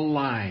all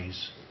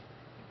lies.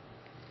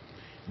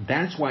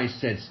 That's why I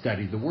said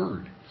study the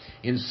Word.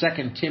 In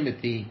 2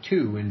 Timothy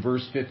 2, in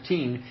verse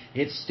 15,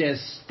 it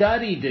says,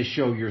 study to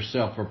show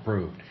yourself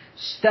approved.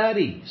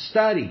 Study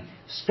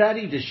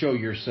to show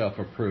yourself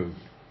approved.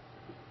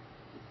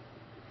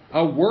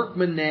 A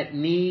workman that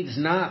needs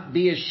not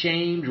be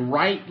ashamed,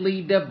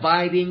 rightly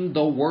dividing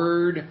the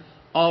word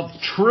of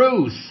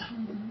truth.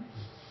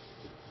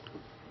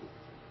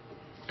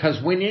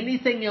 Because when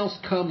anything else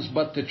comes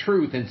but the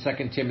truth in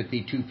 2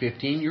 Timothy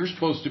 2:15, you're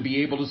supposed to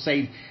be able to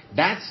say,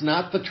 that's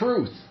not the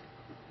truth.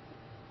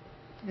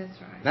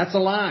 That's right. That's a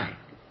lie.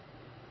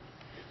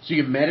 So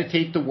you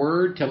meditate the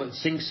word till it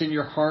sinks in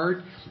your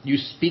heart. You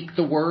speak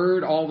the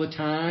word all the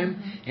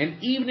time.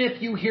 And even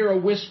if you hear a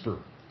whisper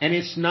and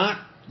it's not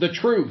the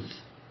truth,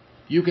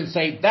 you can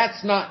say,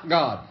 that's not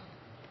God.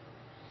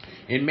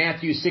 In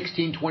Matthew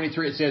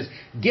 16:23 it says,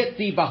 get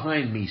thee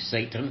behind me,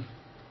 Satan.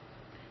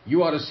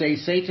 You ought to say,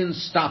 Satan,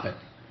 stop it.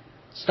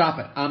 Stop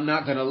it. I'm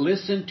not going to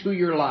listen to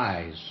your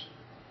lies.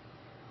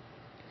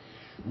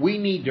 We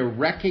need to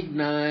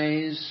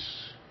recognize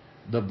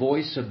the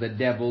voice of the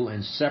devil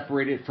and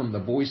separate it from the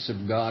voice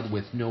of God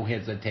with no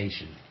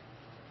hesitation.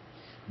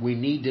 We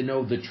need to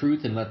know the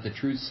truth and let the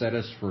truth set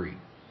us free.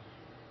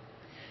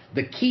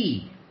 The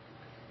key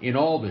in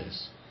all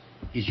this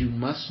is you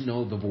must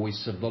know the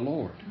voice of the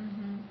Lord.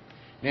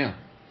 Now,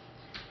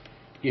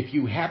 if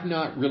you have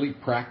not really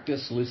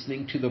practiced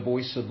listening to the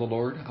voice of the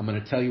Lord, I'm going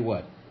to tell you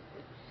what.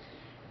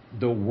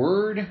 The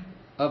Word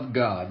of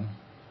God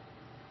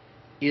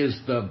is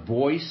the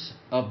voice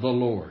of the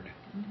Lord.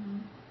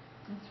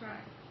 That's right.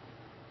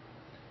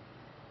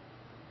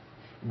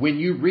 When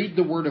you read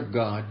the Word of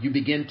God, you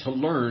begin to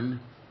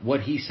learn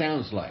what He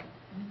sounds like.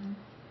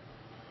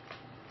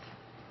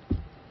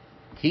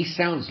 He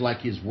sounds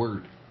like His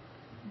Word.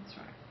 That's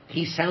right.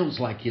 He sounds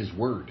like His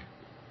Word.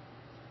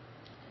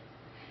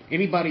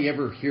 Anybody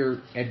ever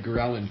hear Edgar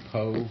Allan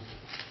Poe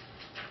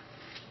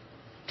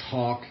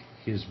talk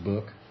his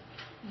book?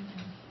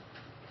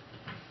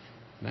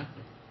 No?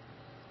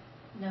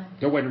 No.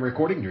 There wasn't a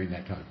recording during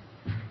that time.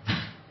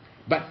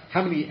 But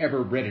how many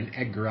ever read an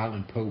Edgar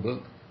Allan Poe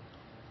book?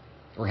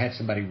 Or had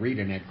somebody read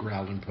an Edgar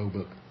Allan Poe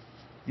book?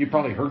 You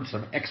probably heard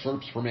some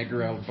excerpts from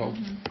Edgar Allan Poe.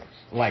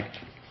 Like,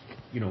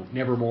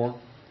 Nevermore.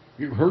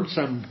 You heard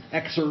some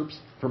excerpts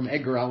from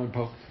Edgar Allan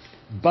Poe.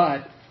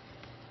 But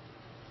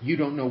you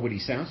don't know what he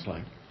sounds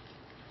like.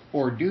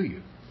 Or do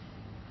you?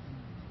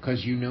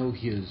 Because you know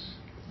his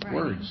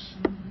words.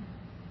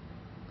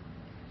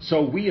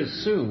 So we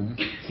assume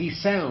he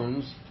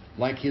sounds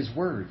like his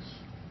words.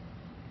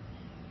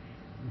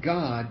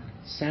 God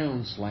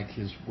sounds like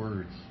his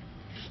words.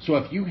 So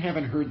if you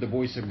haven't heard the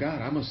voice of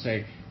God, I'm going to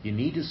say you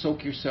need to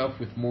soak yourself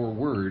with more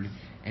word,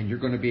 and you're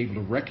going to be able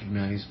to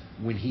recognize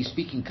when he's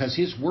speaking, because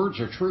his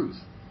words are truth.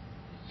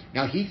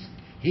 Now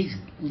he's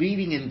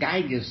leading and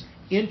guiding us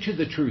into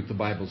the truth, the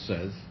Bible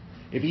says.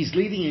 If he's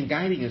leading and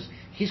guiding us,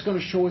 he's going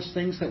to show us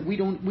things that we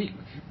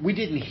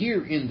didn't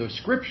hear in the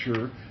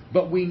Scripture,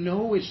 but we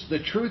know it's the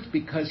truth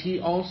because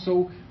he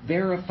also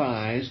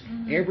verifies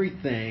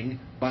everything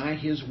by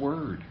his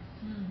word.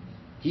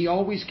 He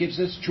always gives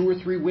us 2 or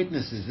 3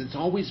 witnesses. It's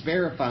always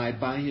verified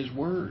by his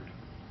word.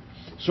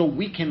 So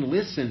we can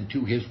listen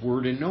to his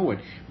word and know it.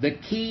 The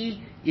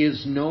key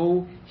is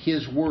know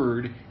his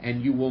word,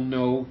 and you will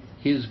know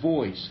his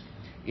voice.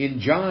 In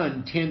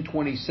John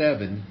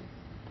 10:27,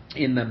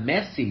 in the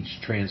Message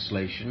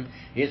translation,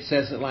 it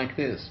says it like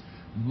this: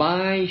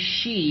 my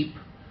sheep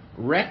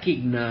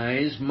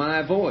recognize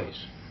my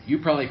voice. You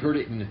probably heard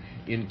it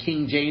in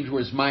King James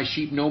where it's my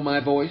sheep know my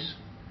voice.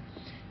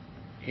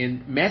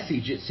 In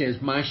Message it says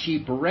my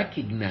sheep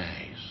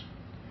recognize.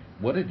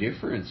 What a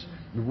difference.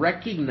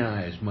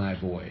 Recognize my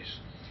voice,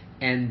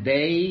 and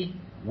they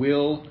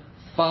will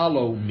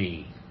follow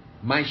me.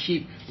 My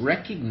sheep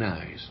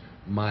recognize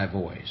my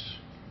voice.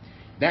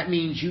 That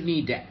means you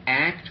need to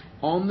act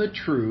on the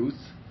truth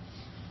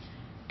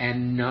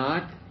and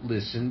not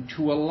listen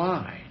to a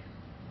lie.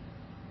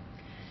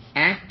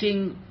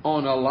 Acting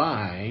on a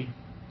lie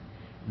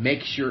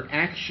makes your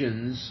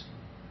actions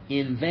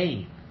in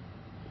vain.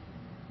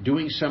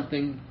 Doing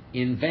something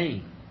in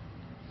vain.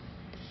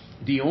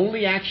 The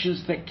only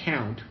actions that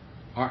count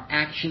are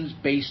actions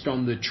based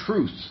on the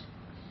truth.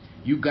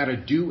 You've got to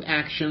do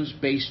actions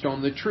based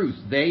on the truth.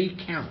 They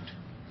count.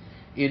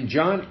 In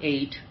John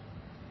 8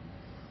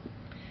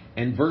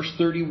 and verse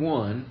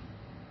 31,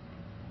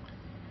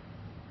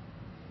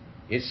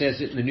 it says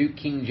it in the New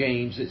King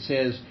James, it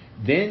says,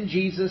 then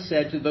Jesus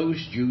said to those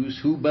Jews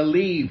who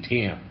believed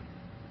him,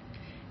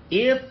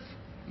 if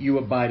you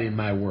abide in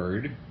my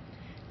word,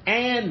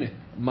 and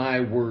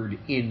my word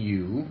in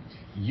you,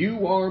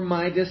 you are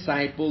my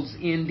disciples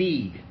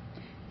indeed,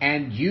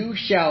 and you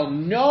shall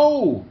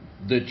know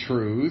the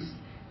truth,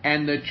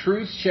 and the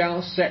truth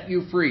shall set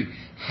you free.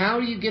 How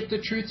do you get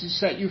the truth to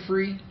set you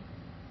free?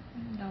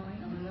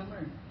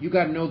 You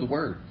got to know the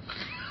word.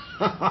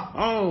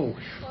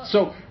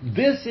 So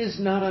this is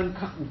not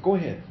uncommon. Go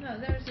ahead. No,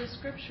 there's a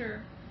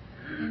scripture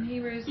in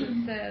Hebrews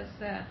that says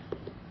that,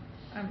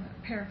 I'm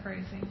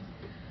paraphrasing,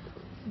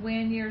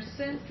 when your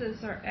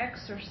senses are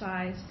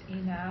exercised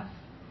enough,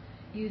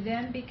 you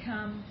then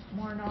become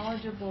more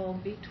knowledgeable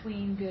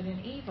between good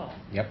and evil.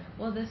 Yep.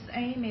 Well, the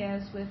same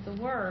is with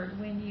the Word.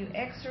 When you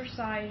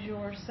exercise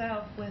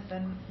yourself with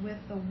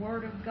the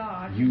Word of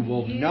God, you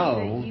will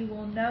know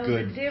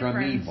good the difference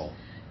from evil,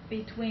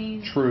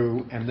 between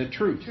true and the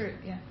truth,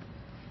 yeah.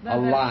 a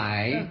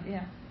lie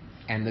yeah.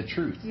 and the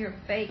truth. You're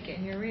fake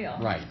and you're real.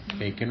 Right,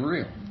 fake and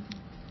real.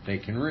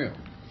 Fake and real.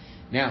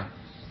 Now,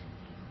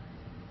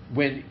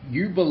 when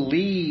you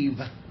believe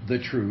the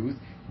truth,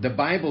 the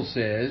Bible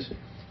says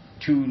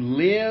to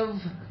live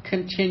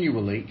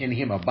continually in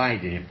Him,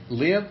 abide in Him.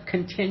 Live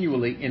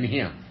continually in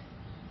Him.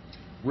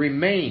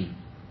 Remain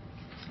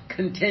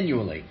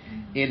continually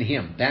in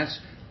Him. That's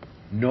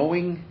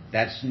knowing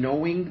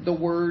the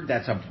Word,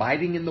 that's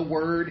abiding in the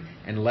Word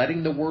and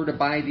letting the Word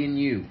abide in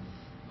you.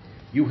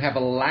 You have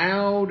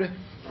allowed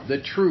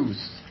the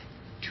truth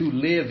to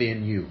live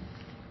in you.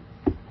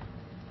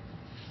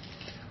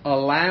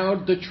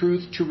 Allowed the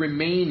truth to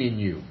remain in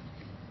you.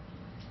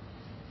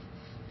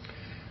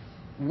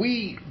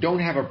 We don't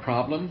have a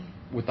problem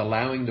with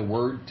allowing the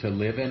Word to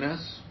live in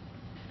us.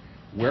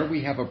 Where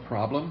we have a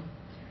problem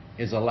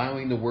is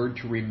allowing the Word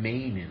to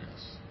remain in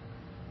us.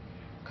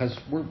 Because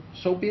we're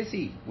so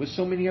busy with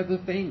so many other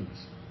things.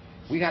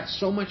 We got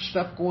so much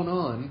stuff going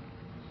on.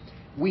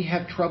 We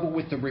have trouble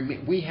with the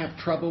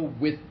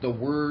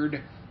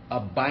Word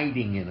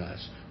abiding in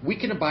us. We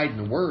can abide in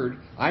the Word.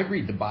 I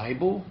read the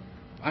Bible.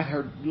 I've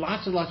heard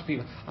lots and lots of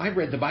people. I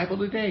read the Bible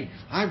today.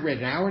 I read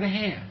an hour and a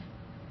half.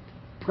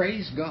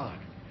 Praise God.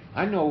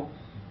 I know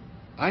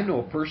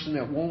a person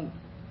that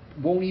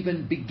won't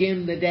even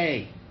begin the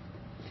day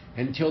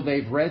until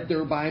they've read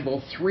their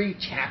Bible 3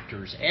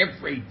 chapters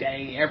every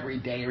day.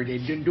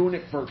 They've been doing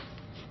it for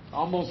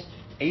almost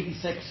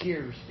 87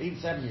 years.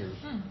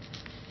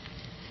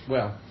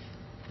 Well,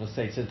 let's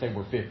say since they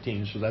were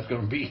 15, so that's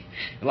going to be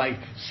like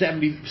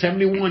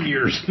 71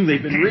 years.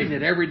 They've been reading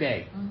it every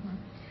day.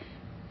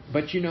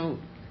 But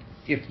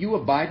if you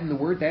abide in the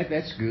Word,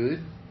 that's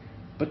good.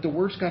 But the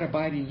Word's got to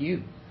abide in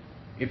you.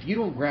 If you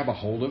don't grab a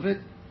hold of it,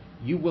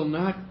 you will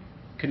not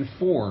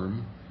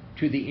conform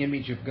to the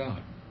image of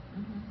God.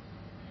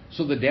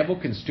 So the devil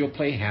can still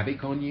play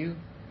havoc on you,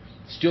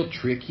 still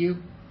trick you,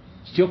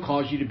 still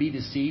cause you to be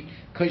deceived,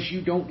 because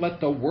you don't let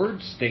the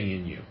Word stay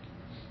in you.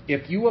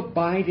 If you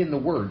abide in the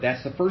Word,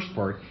 that's the first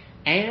part,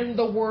 and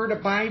the Word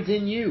abides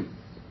in you,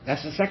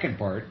 that's the second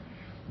part,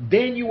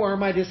 then you are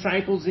my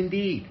disciples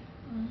indeed.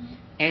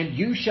 And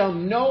you shall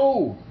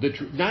know the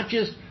truth. Not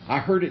just, I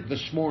heard it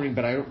this morning,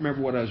 but I don't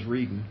remember what I was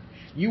reading.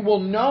 You will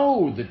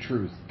know the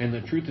truth, and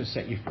the truth will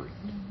set you free.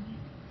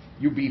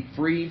 You'll be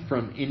free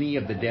from any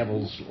of the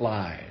devil's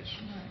lies.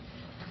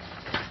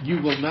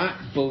 You will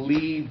not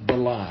believe the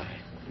lie.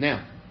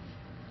 Now,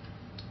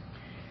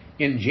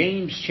 in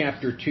James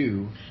chapter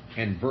 2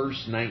 and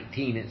verse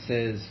 19, it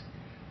says,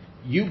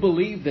 you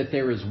believe that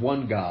there is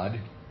one God,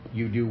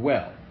 you do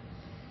well.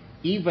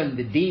 Even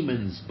the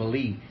demons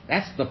believe.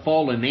 That's the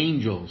fallen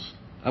angels.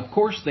 Of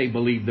course they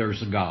believe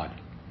there's a God.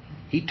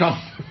 He told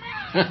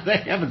them,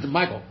 heavens,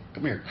 Michael,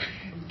 come here.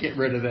 Get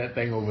rid of that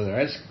thing over there.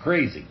 That's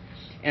crazy.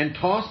 And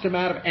tossed him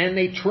out of, and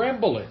they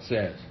tremble, it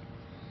says.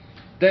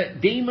 The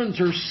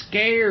demons are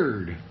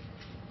scared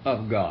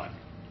of God.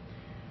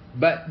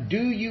 But do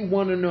you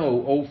want to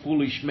know, O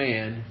foolish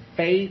man,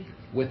 faith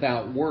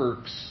without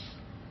works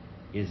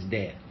is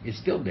dead. It's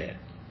still dead.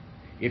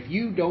 If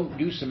you don't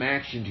do some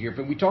action to your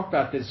faith, we talked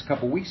about this a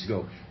couple weeks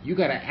ago, you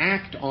got to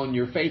act on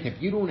your faith.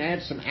 If you don't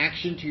add some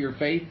action to your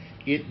faith,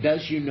 it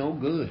does you no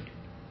good.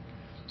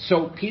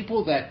 So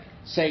people that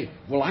say,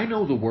 well, I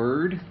know the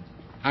Word,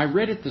 I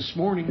read it this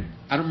morning,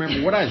 I don't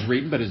remember what I was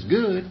reading, but it's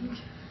good.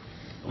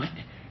 What?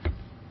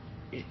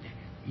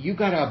 You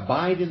got to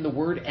abide in the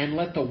Word and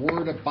let the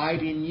Word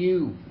abide in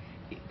you.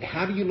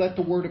 How do you let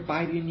the Word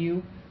abide in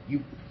you? You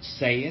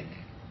say it.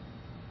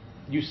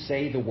 You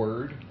say the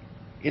Word.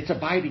 It's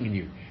abiding in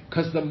you.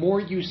 Because the more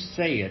you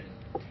say it,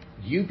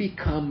 you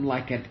become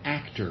like an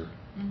actor.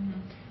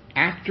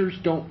 Actors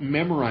don't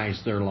memorize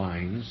their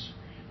lines.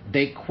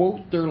 They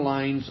quote their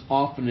lines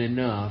often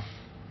enough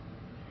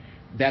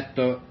that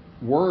the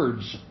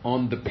words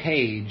on the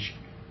page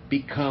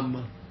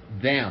become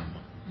them.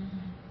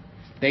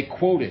 They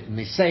quote it and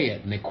they say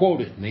it and they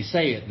quote it and they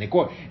say it and they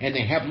quote it. And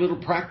they have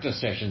little practice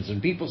sessions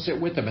and people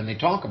sit with them and they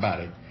talk about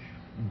it.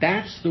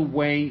 That's the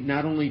way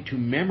not only to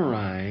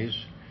memorize,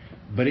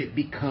 but it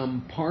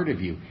become part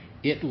of you.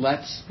 It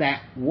lets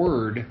that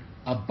word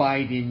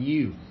abide in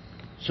you.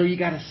 So you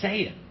got to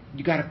say it.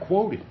 You got to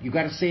quote it. You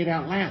got to say it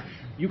out loud.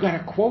 You got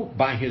to quote,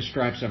 by His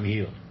stripes I'm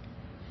healed.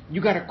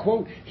 You got to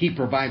quote, He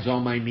provides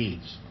all my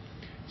needs.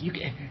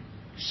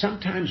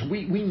 Sometimes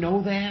we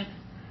know that,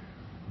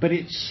 but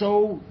it's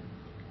so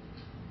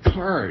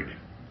hard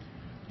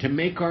to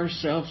make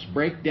ourselves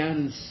break down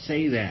and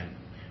say that,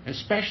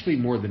 especially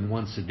more than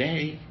once a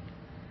day.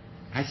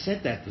 I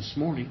said that this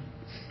morning.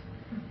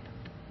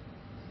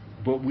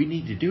 But we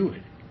need to do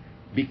it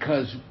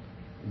because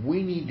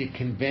we need to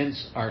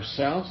convince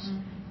ourselves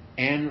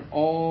and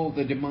all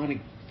the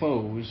demonic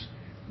foes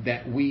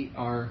that we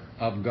are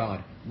of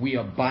God. We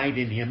abide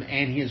in Him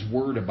and His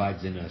Word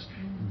abides in us.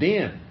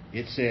 then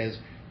it says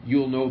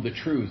you'll know the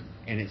truth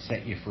and it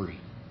set you free.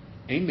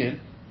 Amen.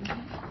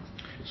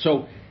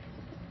 So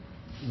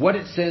what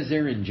it says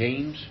there in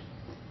James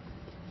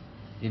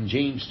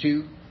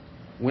 2,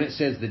 when it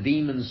says the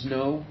demons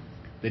know,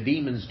 the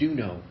demons do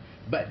know.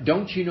 But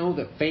don't you know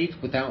that faith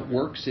without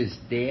works is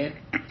dead?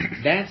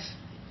 That's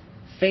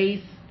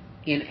faith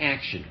in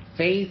action.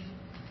 Faith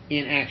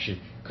in action.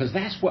 Because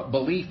that's what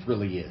belief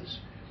really is.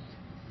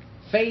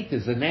 Faith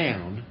is a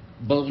noun.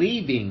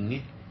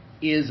 Believing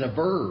is a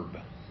verb.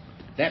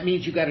 That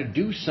means you got to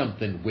do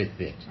something with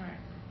it. Right.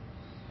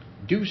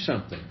 Do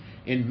something.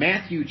 In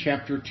Matthew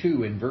chapter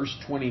 2, in verse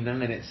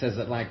 29, it says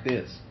it like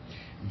this.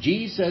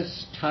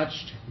 Jesus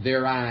touched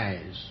their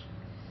eyes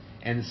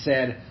and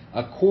said,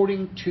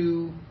 according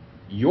to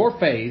your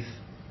faith,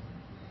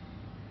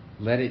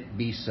 let it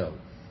be so.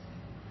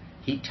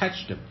 He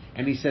touched them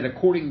and he said,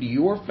 according to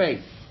your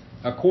faith,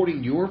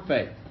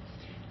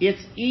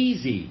 it's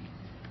easy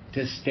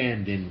to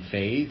stand in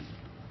faith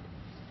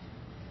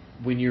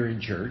when you're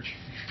in church.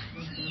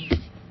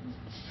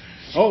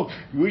 Oh,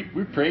 we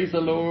praise the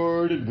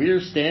Lord and we're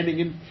standing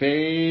in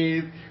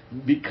faith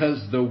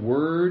because the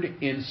Word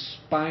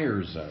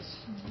inspires us.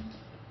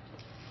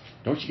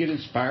 Don't you get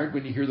inspired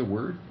when you hear the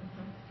Word?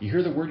 You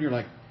hear the Word, you're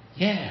like,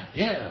 yeah,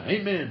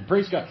 amen,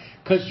 praise God.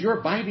 Because you're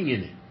abiding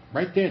in it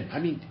right then. I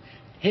mean,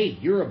 hey,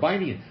 you're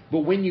abiding in it. But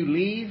when you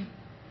leave,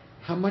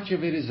 how much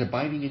of it is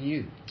abiding in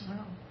you?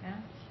 Oh, yeah.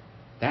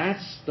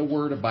 That's the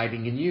Word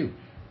abiding in you.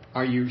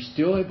 Are you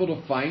still able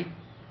to fight?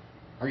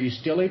 Are you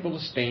still able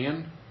to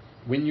stand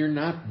when you're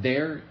not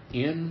there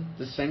in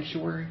the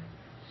sanctuary?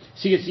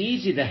 See, it's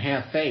easy to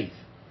have faith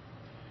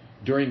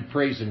during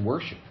praise and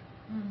worship.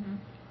 Mm-hmm.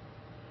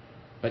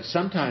 But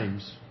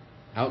sometimes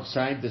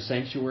outside the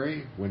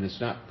sanctuary, when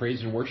it's not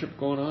praise and worship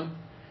going on,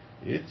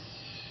 it's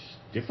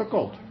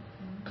difficult.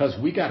 Because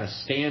we got to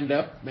stand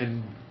up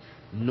and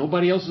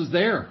nobody else is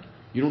there.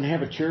 You don't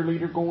have a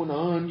cheerleader going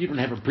on. You don't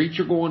have a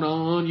preacher going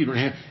on.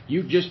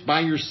 You just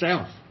by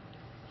yourself.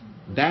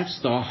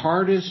 That's the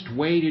hardest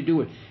way to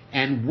do it.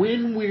 And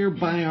when we're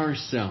by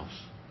ourselves,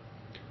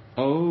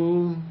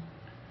 oh,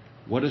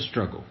 what a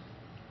struggle.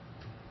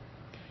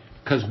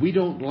 Because we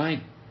don't like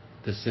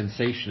the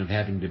sensation of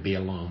having to be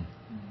alone.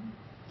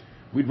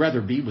 We'd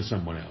rather be with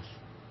someone else.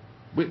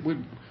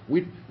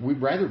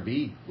 We'd rather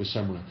be with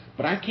someone else.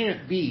 But I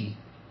can't be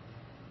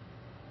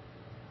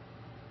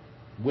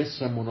with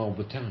someone all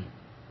the time.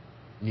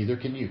 Neither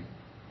can you.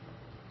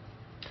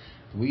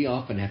 We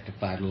often have to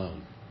fight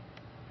alone.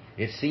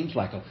 It seems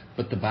like,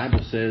 but the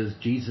Bible says,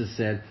 Jesus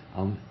said,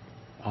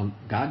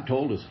 God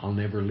told us, I'll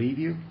never leave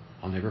you,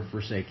 I'll never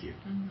forsake you.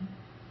 Mm-hmm.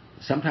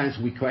 Sometimes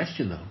we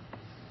question, though,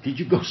 did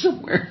you go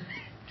somewhere?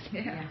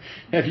 Yeah.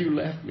 Have you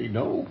left me?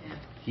 No,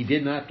 he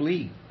did not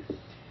leave.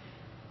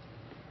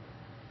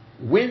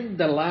 When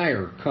the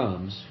liar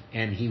comes,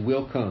 and he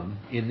will come,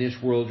 in this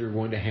world you're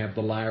going to have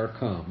the liar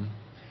come,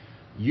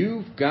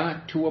 you've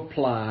got to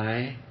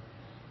apply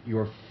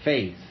your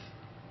faith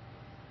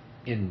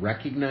in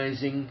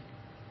recognizing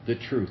the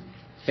truth.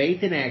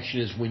 Faith in action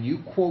is when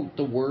you quote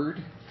the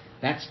Word,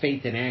 that's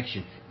faith in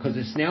action. Because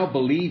it's now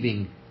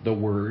believing the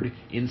Word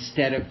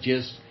instead of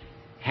just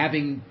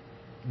having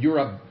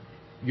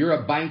you're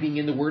abiding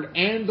in the Word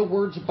and the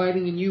Word's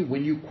abiding in you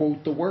when you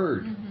quote the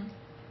Word. Mm-hmm.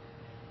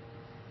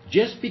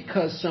 Just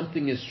because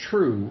something is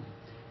true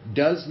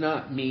does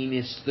not mean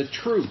it's the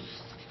truth.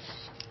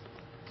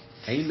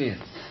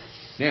 Amen.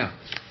 Now,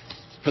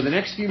 for the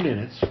next few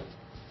minutes,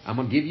 I'm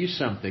going to give you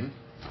something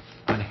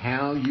on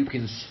how you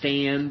can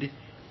stand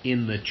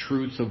in the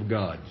truth of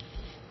God.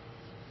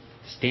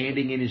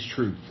 Standing in His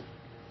truth.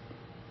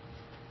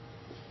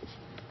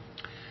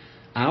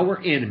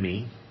 Our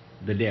enemy,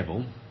 the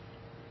devil,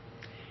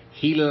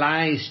 he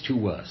lies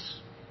to us.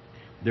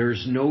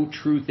 There's no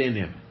truth in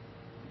him.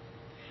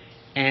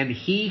 And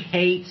he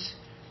hates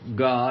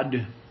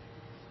God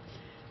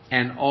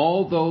and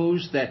all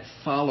those that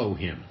follow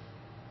Him.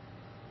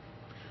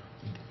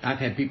 I've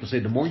had people say,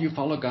 the more you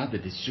follow God,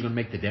 that this is going to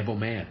make the devil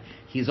mad.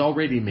 He's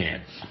already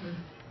mad.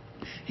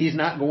 He's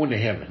not going to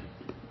heaven.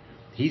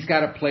 He's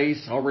got a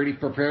place already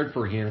prepared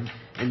for him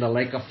in the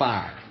lake of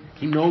fire.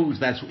 He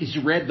knows he's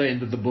read the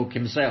end of the book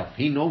himself.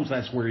 He knows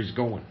that's where he's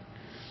going.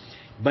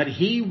 But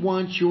he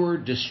wants your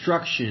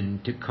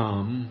destruction to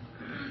come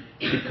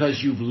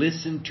because you've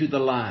listened to the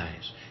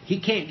lies. He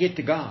can't get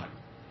to God,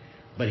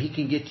 but he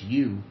can get to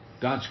you,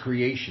 God's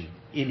creation,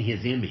 in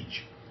His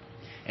image.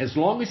 As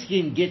long as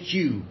he can get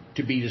you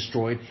to be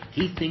destroyed,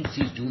 he thinks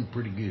he's doing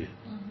pretty good.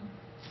 Mm-hmm.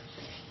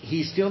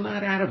 He's still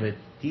not out of it.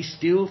 He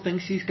still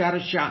thinks he's got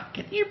a shot.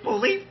 Can you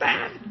believe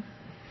that?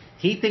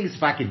 He thinks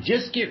if I could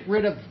just get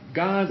rid of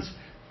God's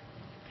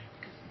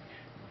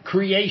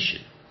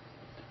creation,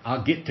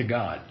 I'll get to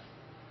God.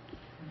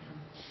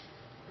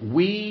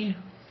 We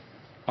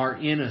are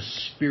in a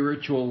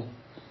spiritual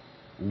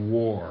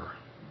war.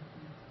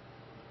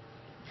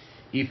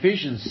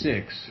 Ephesians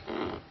 6,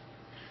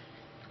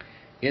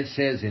 it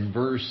says in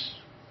verse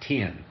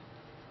 10,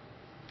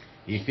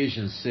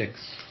 Ephesians 6,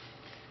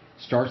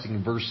 starting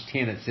in verse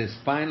 10, it says,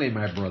 finally,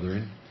 my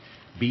brethren,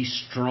 Be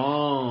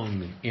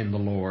strong in the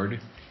Lord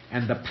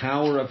and the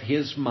power of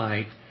His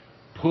might.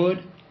 Put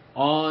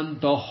on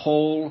the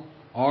whole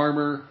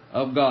armor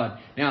of God.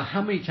 Now,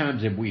 how many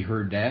times have we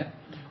heard that?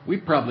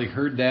 We've probably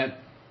heard that,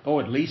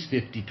 at least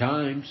 50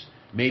 times,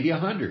 maybe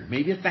 100,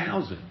 maybe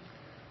 1,000.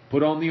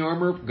 Put on the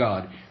armor of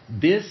God.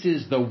 This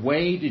is the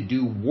way to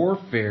do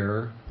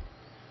warfare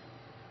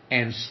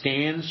and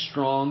stand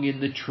strong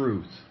in the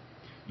truth.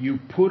 You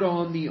put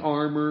on the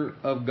armor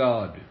of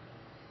God,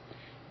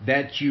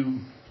 that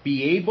you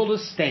be able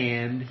to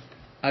stand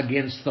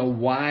against the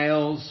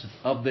wiles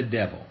of the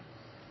devil.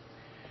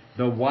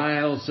 The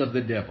wiles of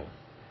the devil.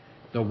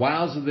 The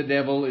wiles of the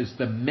devil is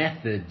the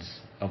methods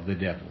of the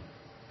devil.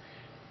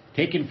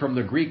 Taken from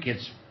the Greek,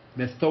 it's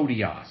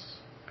methodios.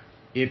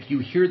 If you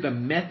hear the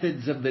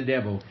methods of the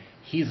devil,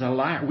 he's a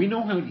liar. We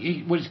know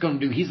what he's going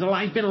to do. He's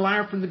been a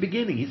liar from the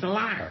beginning. He's a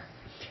liar.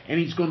 And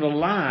he's going to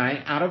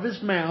lie out of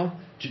his mouth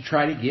to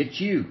try to get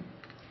you.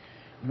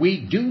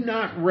 We do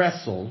not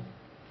wrestle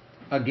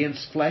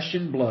against flesh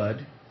and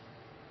blood,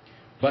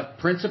 but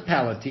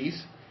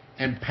principalities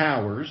and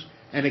powers,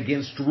 and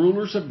against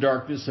rulers of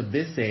darkness of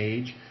this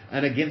age,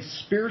 and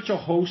against spiritual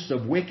hosts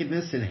of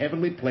wickedness in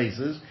heavenly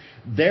places.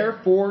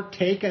 Therefore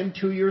take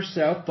unto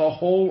yourself the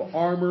whole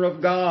armor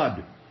of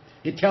God.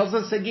 It tells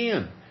us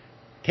again,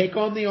 take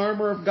on the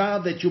armor of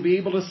God that you'll be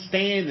able to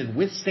stand and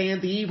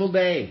withstand the evil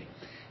day.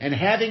 And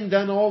having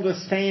done all to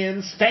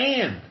stand,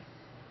 stand.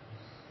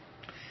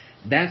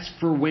 That's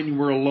for when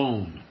we're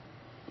alone.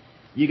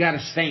 You got to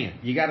stand.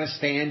 You got to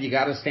stand. You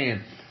got to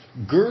stand.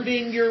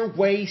 Girding your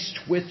waist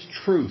with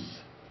truth.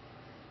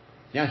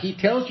 Now, he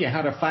tells you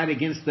how to fight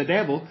against the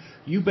devil.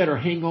 You better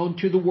hang on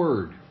to the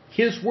Word.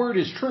 His Word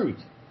is truth.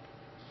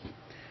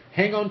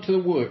 Hang on to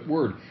the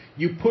Word.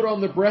 You put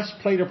on the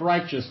breastplate of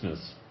righteousness.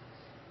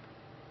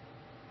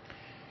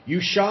 You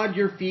shod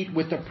your feet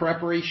with the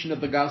preparation of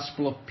the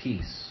gospel of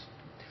peace.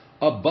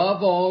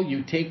 Above all,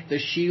 you take the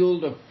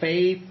shield of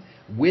faith.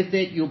 With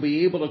it, you'll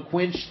be able to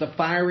quench the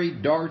fiery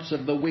darts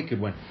of the wicked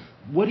one.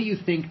 What do you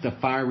think the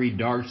fiery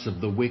darts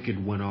of the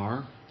wicked one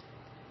are?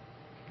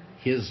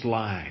 His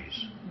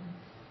lies.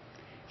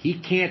 He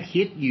can't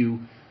hit you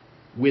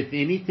with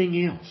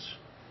anything else.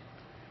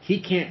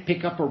 He can't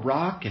pick up a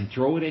rock and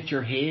throw it at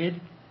your head.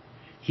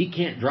 He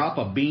can't drop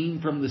a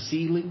beam from the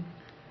ceiling.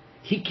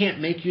 He can't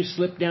make you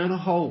slip down a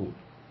hole.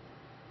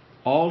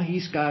 All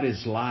he's got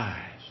is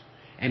lies.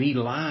 And he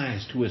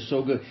lies to us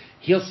so good.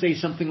 He'll say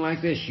something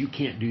like this, you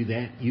can't do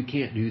that, you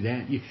can't do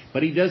that.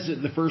 But he does it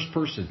in the first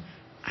person.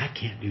 I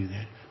can't do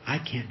that, I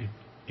can't do.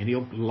 And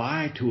he'll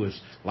lie to us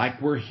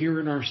like we're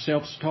hearing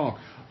ourselves talk.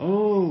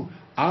 Oh,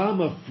 I'm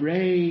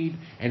afraid.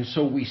 And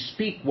so we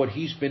speak what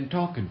he's been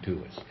talking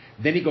to us.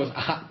 Then he goes,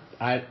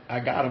 I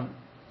got him.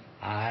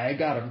 I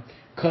got him.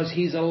 Because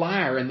he's a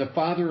liar and the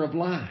father of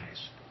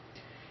lies.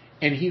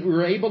 And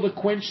we're able to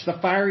quench the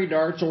fiery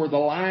darts or the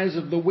lies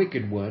of the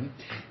wicked one.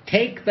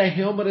 Take the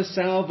helmet of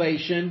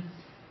salvation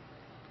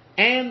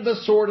and the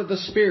sword of the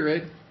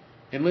Spirit.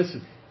 And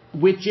listen,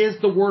 which is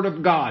the Word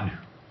of God.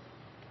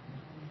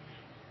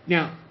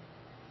 Now,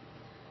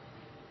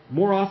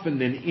 more often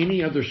than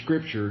any other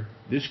Scripture,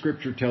 this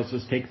Scripture tells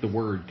us take the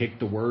Word, take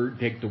the Word,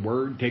 take the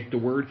Word, take the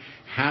Word.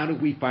 How do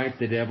we fight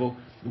the devil?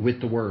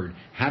 With the Word.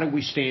 How do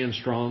we stand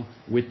strong?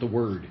 With the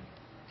Word.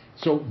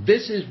 So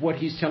this is what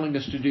he's telling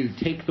us to do.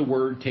 Take the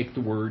Word, take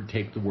the Word,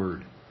 take the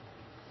Word.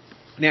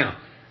 Now,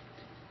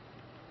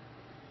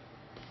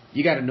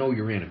 you got to know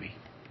your enemy.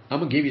 I'm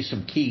going to give you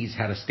some keys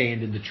how to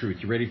stand in the truth.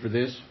 You ready for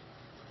this?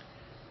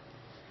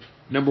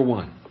 Number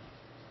one.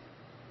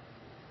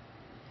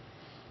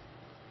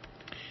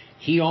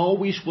 He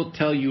always will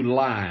tell you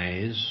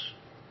lies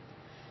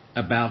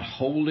about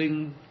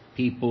holding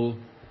people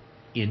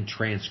in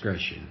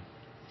transgression.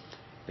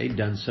 They've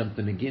done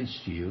something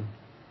against you.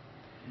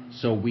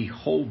 So we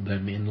hold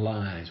them in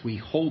lies. We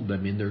hold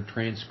them in their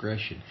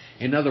transgression.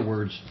 In other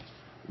words,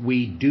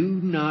 we do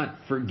not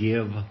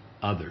forgive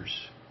others.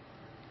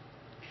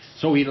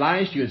 So he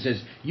lies to you and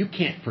says, you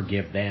can't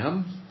forgive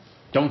them.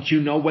 Don't you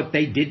know what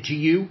they did to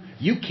you?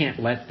 You can't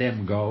let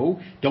them go.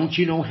 Don't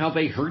you know how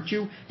they hurt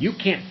you? You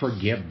can't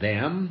forgive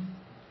them.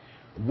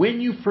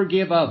 When you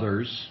forgive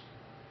others,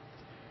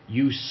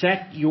 you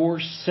set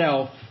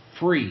yourself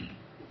free.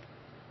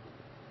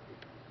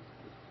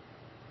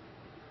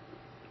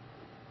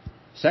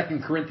 2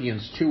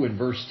 Corinthians 2 and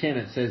verse 10,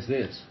 it says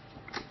this.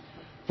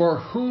 For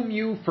whom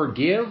you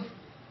forgive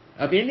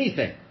of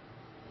anything,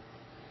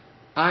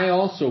 I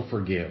also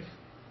forgive.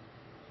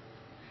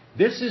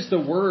 This is the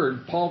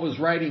word Paul was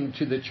writing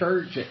to the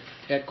church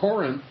at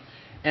Corinth,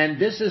 and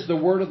this is the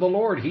word of the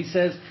Lord. He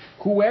says,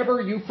 whoever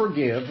you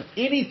forgive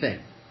anything,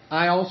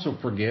 I also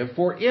forgive.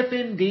 For if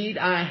indeed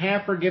I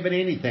have forgiven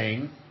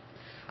anything,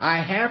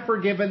 I have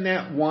forgiven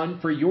that one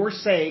for your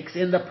sakes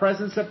in the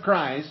presence of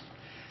Christ,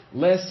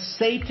 lest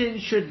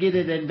Satan should get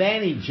an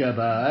advantage of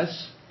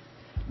us.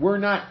 We're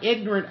not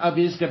ignorant of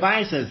his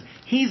devices.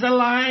 He's a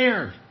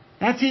liar.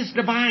 That's his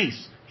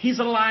device. He's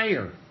a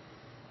liar.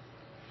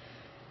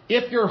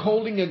 If you're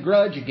holding a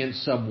grudge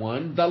against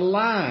someone, the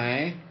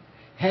lie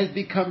has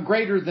become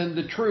greater than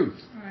the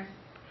truth. Right.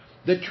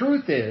 The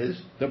truth is,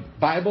 the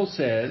Bible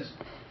says,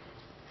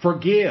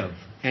 forgive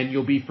and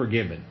you'll be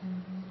forgiven.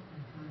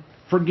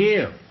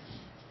 Forgive.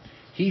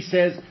 He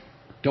says,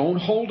 don't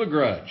hold a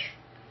grudge.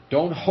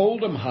 Don't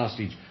hold them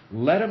hostage.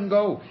 Let them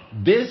go.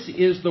 This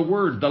is the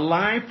word. The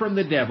lie from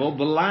the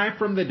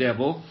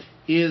devil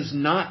is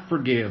not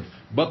forgive.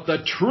 But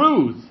the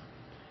truth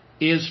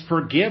is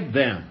forgive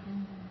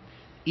them.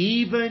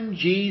 Even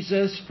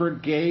Jesus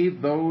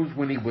forgave those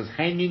when he was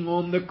hanging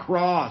on the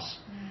cross.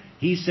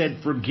 He said,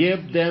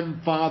 forgive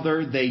them,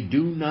 Father. They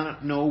do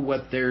not know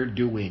what they're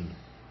doing.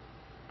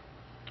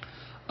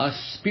 A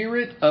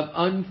spirit of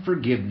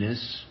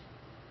unforgiveness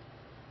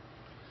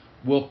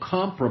will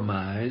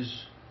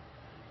compromise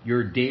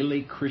your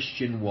daily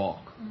Christian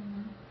walk.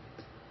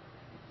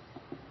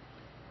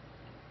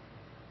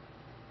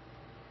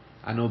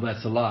 I know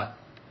that's a lot,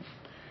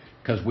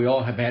 because we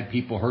all have had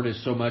people hurt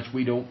us so much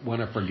we don't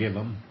want to forgive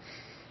them.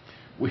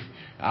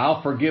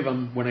 I'll forgive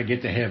them when I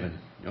get to heaven.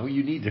 No,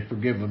 you need to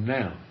forgive them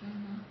now.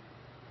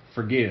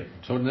 Forgive.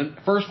 So the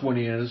first one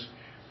is,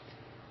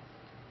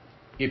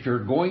 if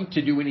you're going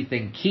to do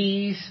anything,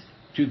 keys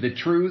to the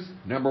truth,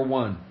 number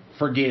one,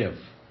 forgive.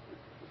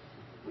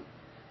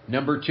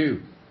 Number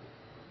two,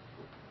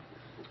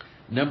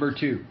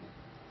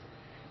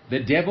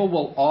 the devil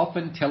will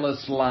often tell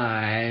us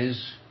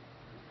lies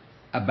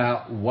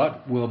about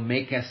what will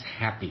make us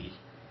happy.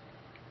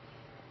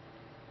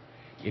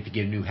 If you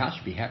get a new house,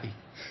 you'll be happy.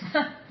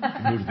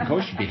 If you move to the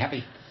coast, you'll be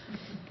happy.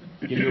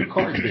 Get a new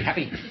car, you'll be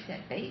happy.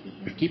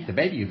 Keep the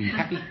baby, you'll be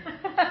happy.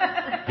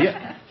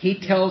 Yeah. He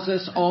tells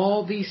us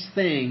all these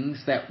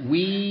things that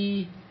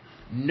we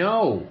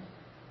know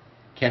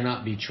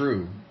cannot be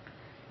true,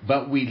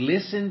 but we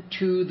listen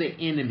to the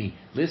enemy.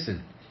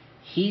 Listen,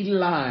 he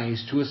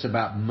lies to us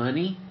about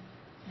money.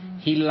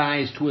 He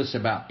lies to us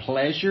about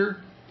pleasure.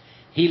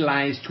 He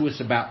lies to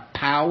us about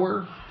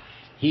power.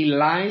 He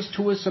lies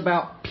to us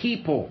about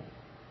people.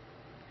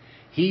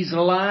 He's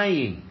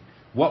lying.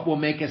 What will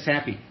make us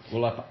happy?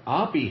 Well,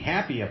 I'll be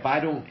happy if I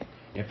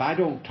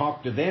don't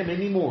talk to them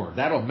anymore.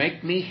 That'll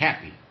make me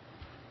happy.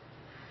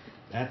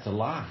 That's a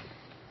lie.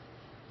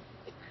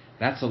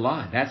 That's a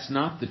lie. That's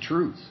not the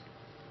truth.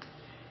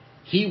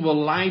 He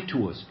will lie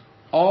to us.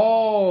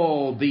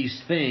 All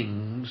these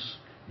things,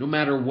 no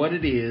matter what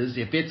it is,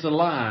 if it's a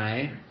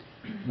lie,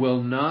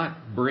 will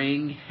not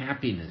bring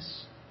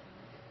happiness.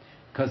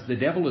 Because the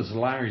devil is a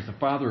liar. He's the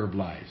father of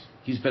lies.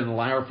 He's been a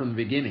liar from the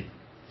beginning.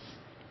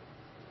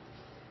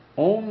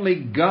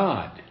 Only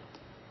God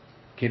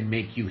can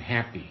make you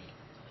happy.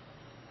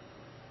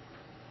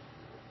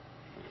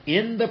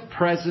 In the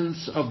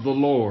presence of the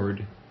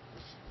Lord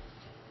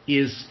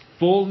is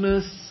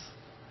fullness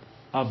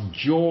of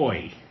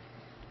joy.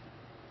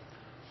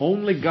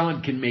 Only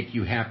God can make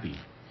you happy.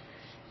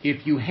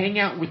 If you hang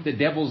out with the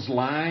devil's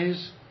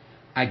lies,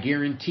 I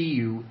guarantee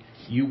you,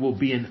 you will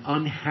be an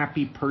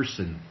unhappy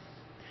person.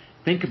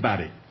 Think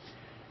about it.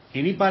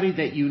 Anybody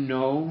that you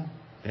know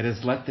that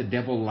has let the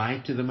devil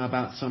lie to them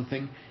about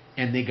something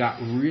and they got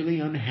really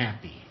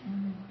unhappy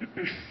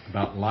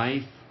about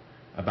life,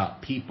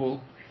 about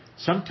people.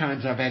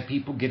 Sometimes I've had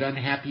people get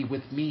unhappy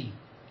with me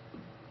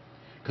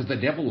because the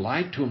devil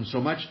lied to them so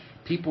much,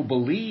 people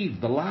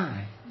believed the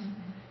lie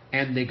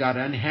and they got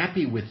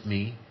unhappy with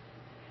me.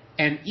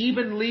 And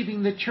even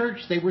leaving the church,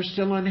 they were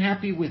still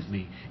unhappy with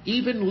me.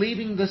 Even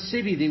leaving the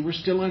city, they were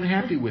still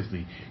unhappy with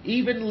me.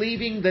 Even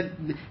leaving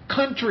the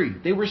country,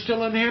 they were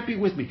still unhappy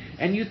with me.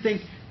 And you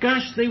think,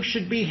 gosh, they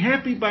should be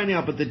happy by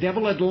now. But the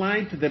devil had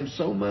lied to them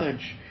so much,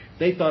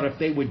 they thought if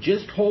they would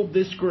just hold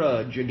this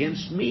grudge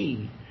against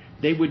me,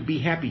 they would be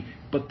happy.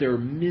 But they're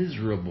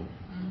miserable.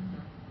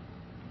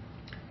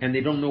 And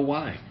they don't know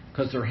why.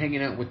 Because they're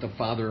hanging out with the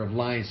father of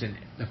lies. And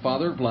the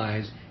father of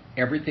lies,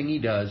 everything he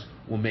does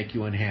will make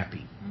you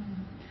unhappy.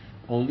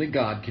 Only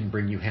God can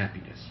bring you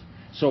happiness.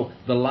 So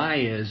the lie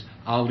is,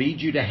 I'll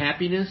lead you to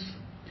happiness,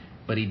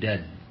 but he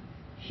doesn't.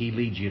 He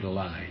leads you to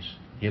lies.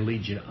 He'll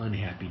lead you to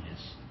unhappiness.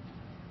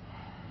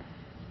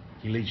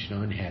 He leads you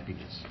to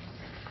unhappiness.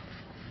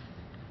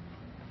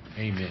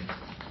 Amen.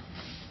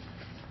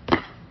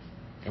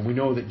 And we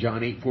know that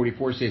John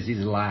 8:44 says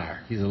he's a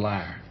liar. He's a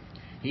liar.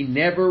 He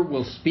never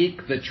will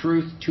speak the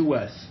truth to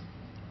us.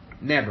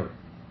 Never.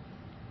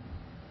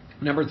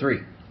 Number 3.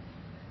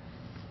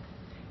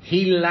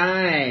 He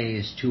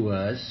lies to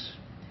us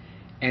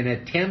and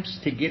attempts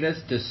to get us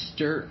to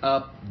stir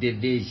up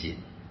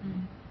division.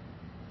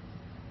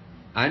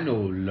 I know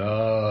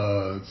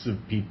lots of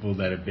people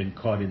that have been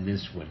caught in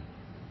this one.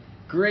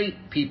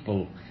 Great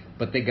people,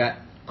 but they got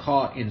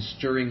caught in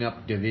stirring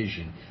up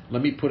division.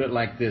 Let me put it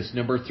like this.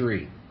 Number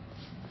 3.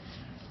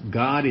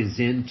 God is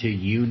into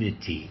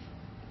unity.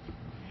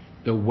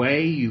 The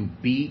way you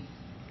beat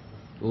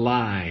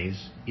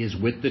lies is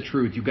with the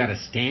truth. You've got to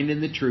stand in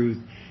the truth.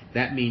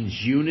 That means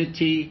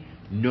unity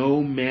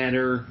no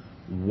matter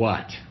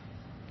what.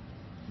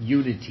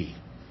 Unity.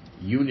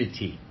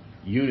 Unity.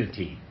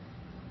 Unity.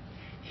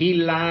 He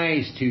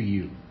lies to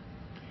you.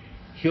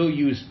 He'll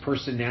use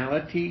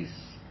personalities,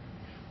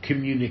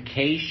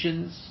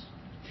 communications,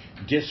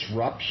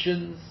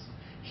 disruptions.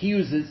 He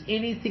uses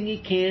anything he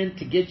can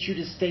to get you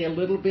to stay a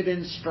little bit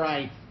in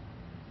strife.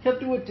 He'll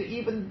do it to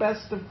even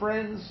best of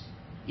friends,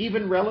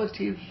 even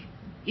relatives,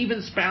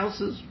 even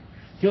spouses.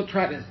 He'll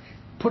try to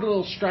put a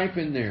little strife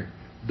in there.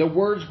 The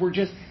words were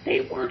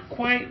they weren't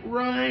quite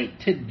right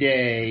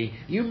today.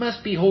 You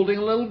must be holding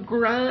a little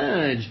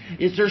grudge.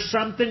 Is there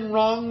something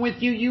wrong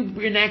with you? You've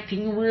been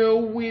acting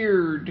real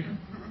weird.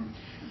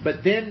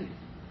 But then,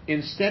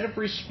 instead of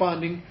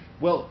responding,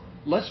 well,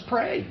 let's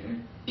pray,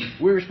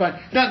 we respond,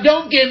 now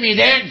don't give me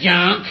that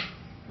junk.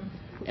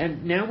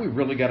 And now we've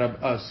really got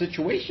a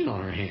situation on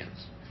our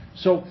hands.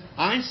 So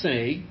I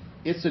say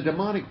it's a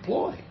demonic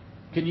ploy.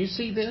 Can you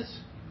see this?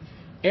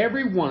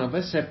 Every one of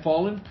us have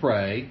fallen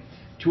prey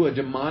to a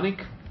demonic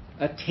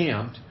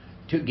attempt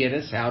to get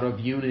us out of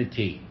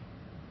unity.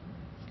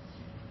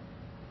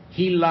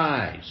 He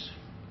lies,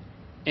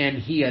 and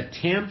he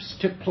attempts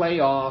to play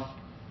off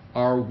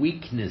our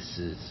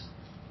weaknesses.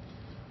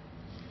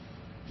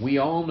 We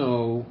all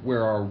know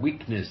where our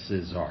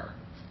weaknesses are.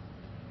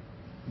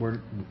 We're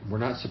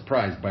not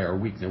surprised by our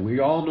weakness. We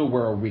all know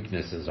where our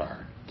weaknesses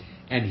are.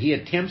 And he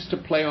attempts to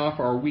play off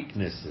our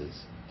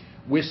weaknesses.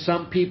 With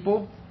some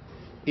people,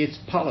 it's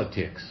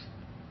politics.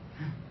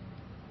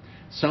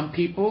 Some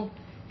people,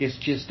 it's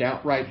just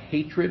outright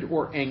hatred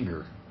or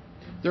anger.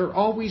 They're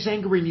always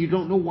angry and you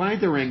don't know why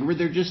they're angry.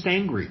 They're just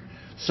angry.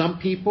 Some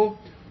people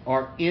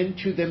are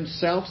into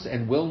themselves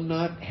and will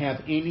not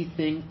have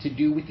anything to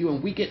do with you.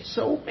 And we get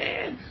so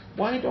mad.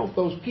 Why don't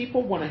those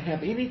people want to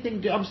have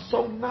anything to do? I'm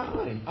so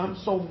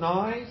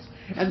nice.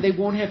 And they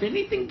won't have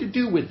anything to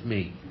do with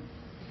me.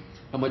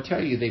 I'm going to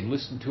tell you, they've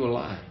listened to a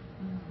lie.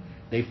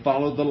 They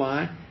followed the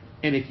lie.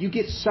 And if you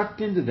get sucked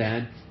into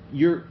that,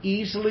 you're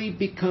easily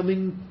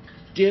becoming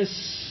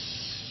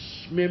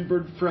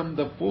dismembered from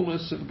the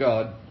fullness of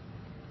God.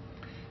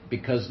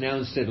 Because now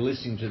instead of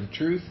listening to the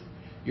truth,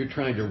 you're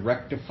trying to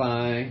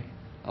rectify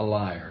a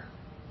liar.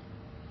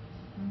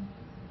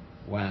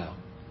 Wow.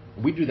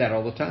 We do that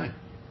all the time.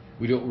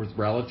 We do it with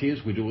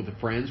relatives. We do it with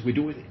friends. We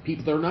do it with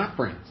people that are not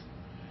friends.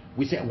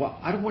 We say, well,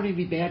 I don't want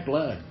any bad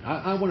blood.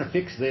 I want to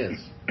fix this.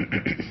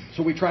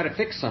 So we try to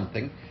fix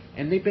something,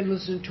 and they've been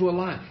listening to a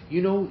lie.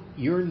 You know,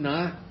 you're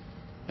not,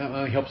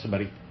 help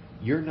somebody,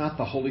 you're not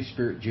the Holy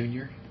Spirit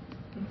Junior.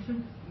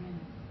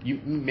 You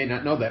may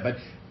not know that, but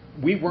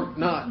we were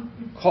not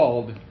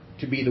called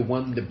to be the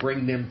one to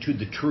bring them to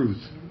the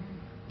truth.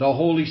 The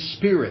Holy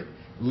Spirit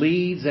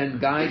leads and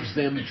guides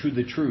them to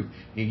the truth.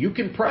 And you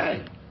can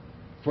pray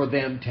for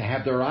them to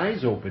have their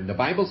eyes open. The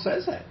Bible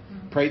says that.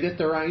 Pray that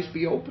their eyes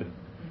be open.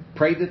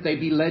 Pray that they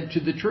be led to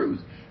the truth.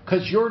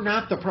 Because you're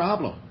not the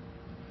problem.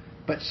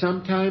 But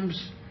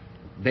sometimes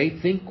they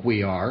think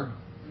we are.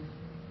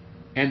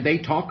 And they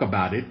talk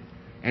about it.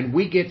 And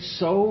we get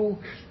so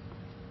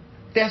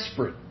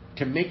desperate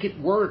to make it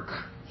work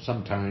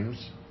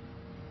sometimes,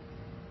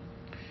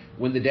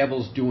 when the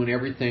devil's doing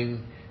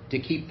everything to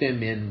keep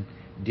them in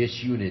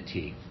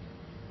disunity.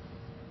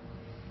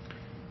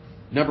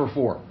 Number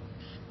four.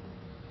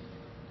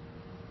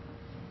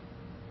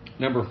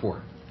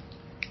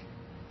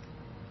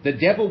 The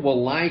devil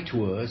will lie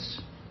to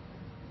us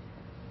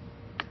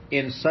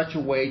in such a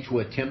way to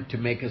attempt to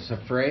make us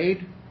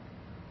afraid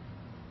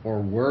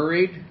or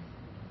worried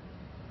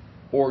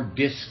or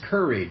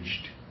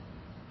discouraged.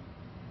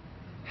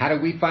 How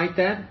do we fight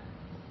that?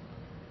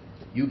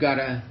 You got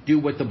to do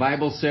what the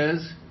Bible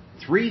says.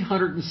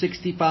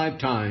 365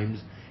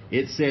 times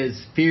it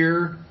says,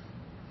 fear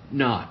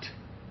not.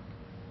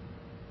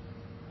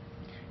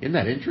 Isn't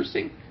that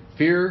interesting?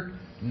 Fear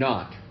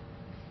not.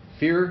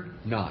 Fear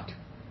not.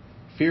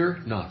 Fear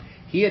not.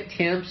 He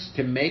attempts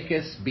to make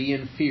us be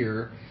in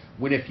fear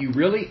when if you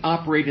really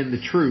operate in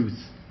the truth,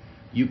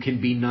 you can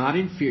be not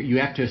in fear. You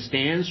have to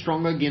stand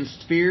strong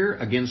against fear,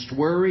 against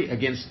worry,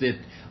 against the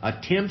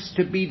attempts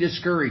to be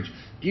discouraged.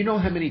 Do you know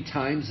how many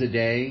times a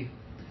day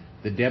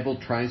the devil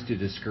tries to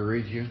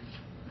discourage you?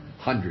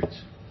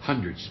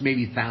 Hundreds,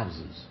 maybe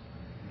thousands.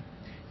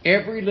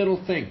 Every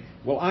little thing.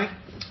 Well, I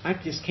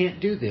just can't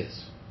do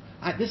this.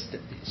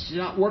 It's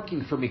not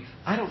working for me.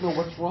 I don't know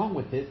what's wrong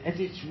with it, and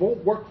it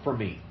won't work for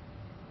me.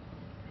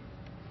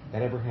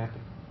 That ever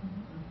happened?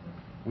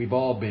 We've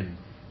all been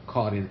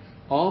caught in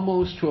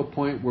almost to a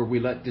point where we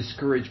let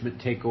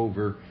discouragement take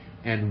over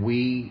and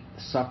we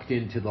sucked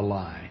into the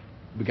lie.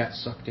 We got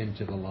sucked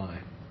into the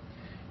lie.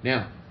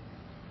 Now,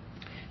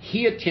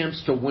 he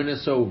attempts to win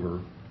us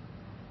over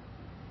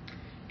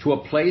to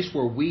a place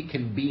where we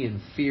can be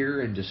in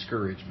fear and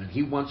discouragement.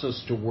 He wants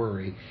us to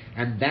worry.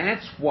 And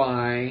that's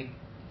why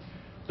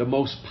the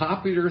most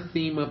popular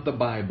theme of the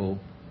Bible,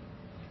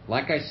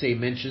 like I say,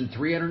 mentioned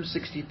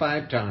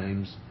 365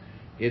 times,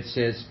 it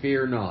says,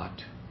 fear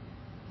not.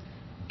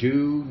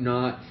 Do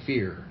not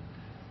fear.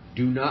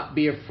 Do not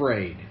be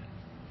afraid.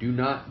 Do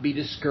not be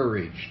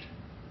discouraged.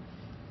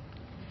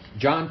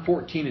 John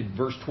 14 and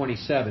verse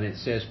 27, it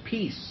says,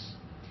 peace,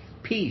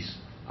 peace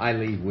I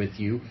leave with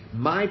you.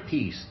 My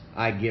peace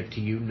I give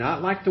to you.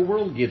 Not like the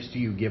world gives to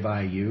you, give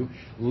I you.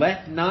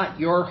 Let not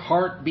your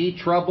heart be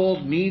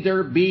troubled,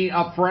 neither be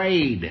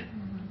afraid.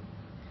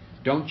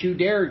 Don't you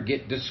dare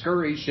get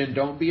discouraged and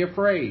don't be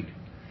afraid.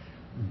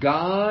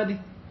 God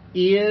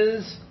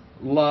is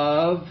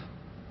love,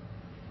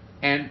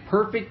 and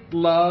perfect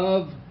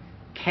love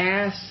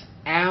casts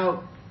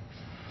out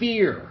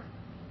fear.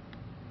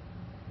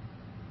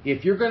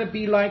 If you're going to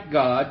be like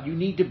God, you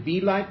need to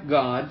be like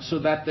God so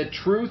that the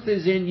truth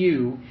is in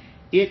you.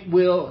 It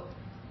will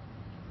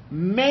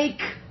make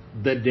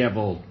the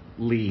devil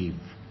leave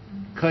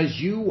because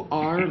you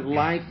are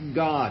like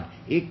God.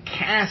 It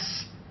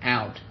casts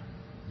out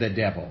the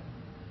devil.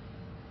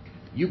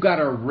 You got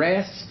to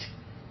rest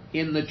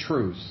in the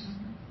truth,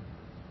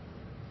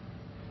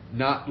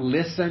 not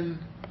listen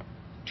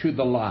to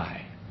the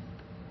lie.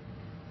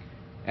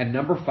 And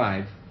number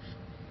 5,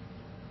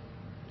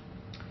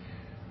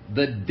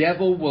 the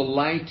devil will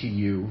lie to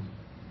you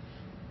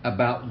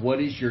about what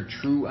is your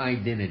true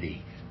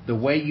identity. The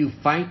way you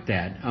fight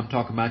that, I'm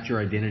talking about your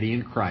identity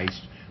in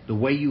Christ. The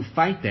way you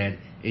fight that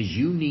is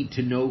you need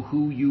to know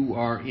who you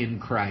are in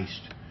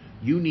Christ.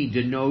 You need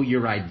to know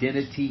your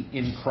identity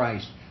in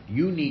Christ.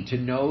 You need to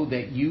know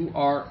that you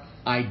are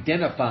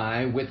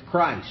identified with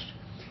Christ.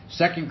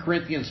 2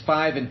 Corinthians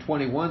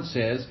 5:21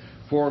 says,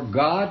 "For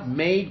God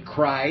made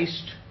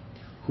Christ,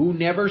 who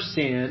never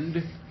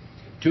sinned,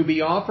 to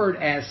be offered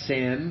as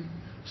sin,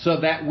 so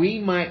that we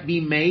might be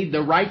made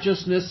the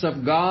righteousness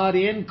of God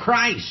in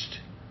Christ."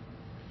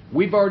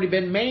 We've already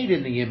been made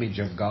in the image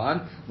of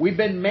God. We've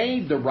been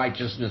made the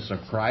righteousness of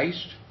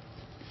Christ.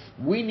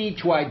 We need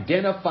to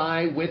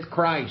identify with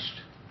Christ.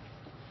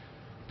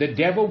 The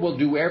devil will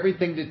do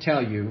everything to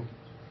tell you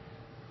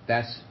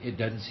it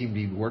doesn't seem to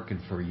be working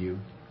for you.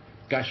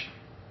 Gosh,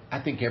 I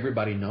think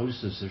everybody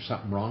notices there's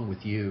something wrong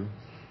with you.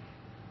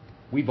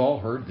 We've all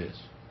heard this.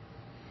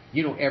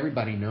 You know,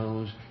 everybody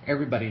knows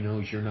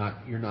you're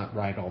not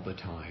right all the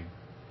time.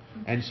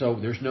 And so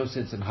there's no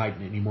sense in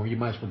hiding anymore. You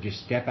might as well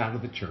just step out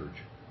of the church.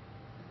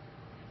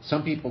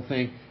 Some people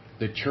think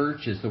the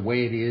church is the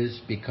way it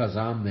is because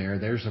I'm there.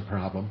 There's a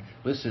problem.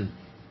 Listen,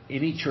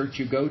 any church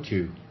you go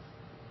to,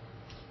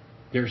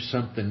 there's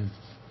something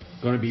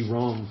going to be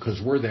wrong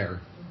because we're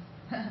there.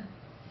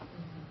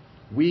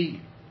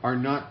 We are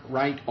not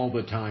right all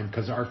the time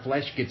because our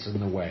flesh gets in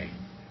the way.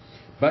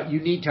 But you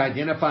need to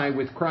identify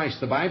with Christ.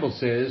 The Bible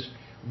says,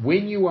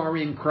 when you are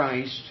in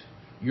Christ,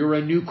 you're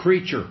a new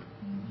creature.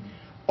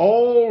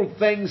 All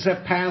things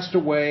have passed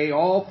away.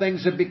 All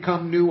things have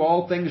become new.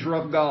 All things are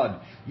of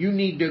God. You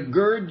need to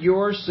gird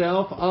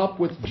yourself up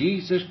with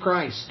Jesus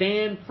Christ.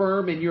 Stand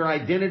firm in your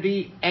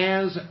identity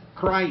as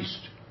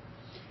Christ.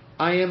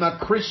 I am a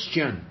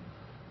Christian.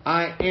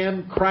 I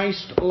am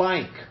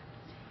Christ-like.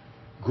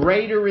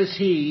 Greater is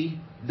He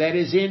that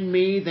is in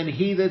me than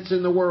he that's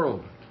in the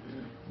world.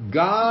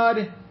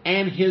 God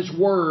and His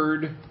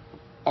Word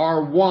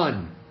are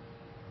one.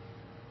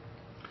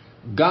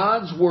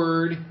 God's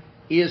Word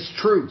is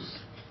truth.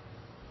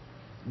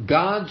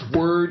 God's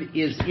Word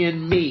is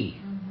in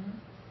me.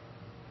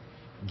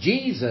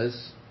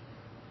 Jesus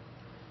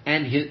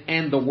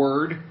and the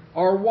Word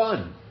are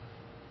one.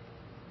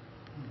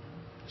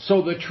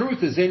 So the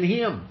truth is in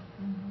Him.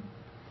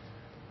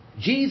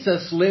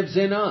 Jesus lives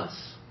in us.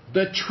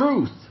 The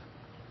truth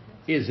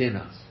is in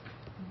us.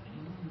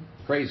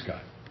 Praise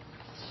God.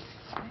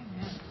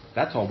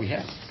 That's all we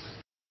have.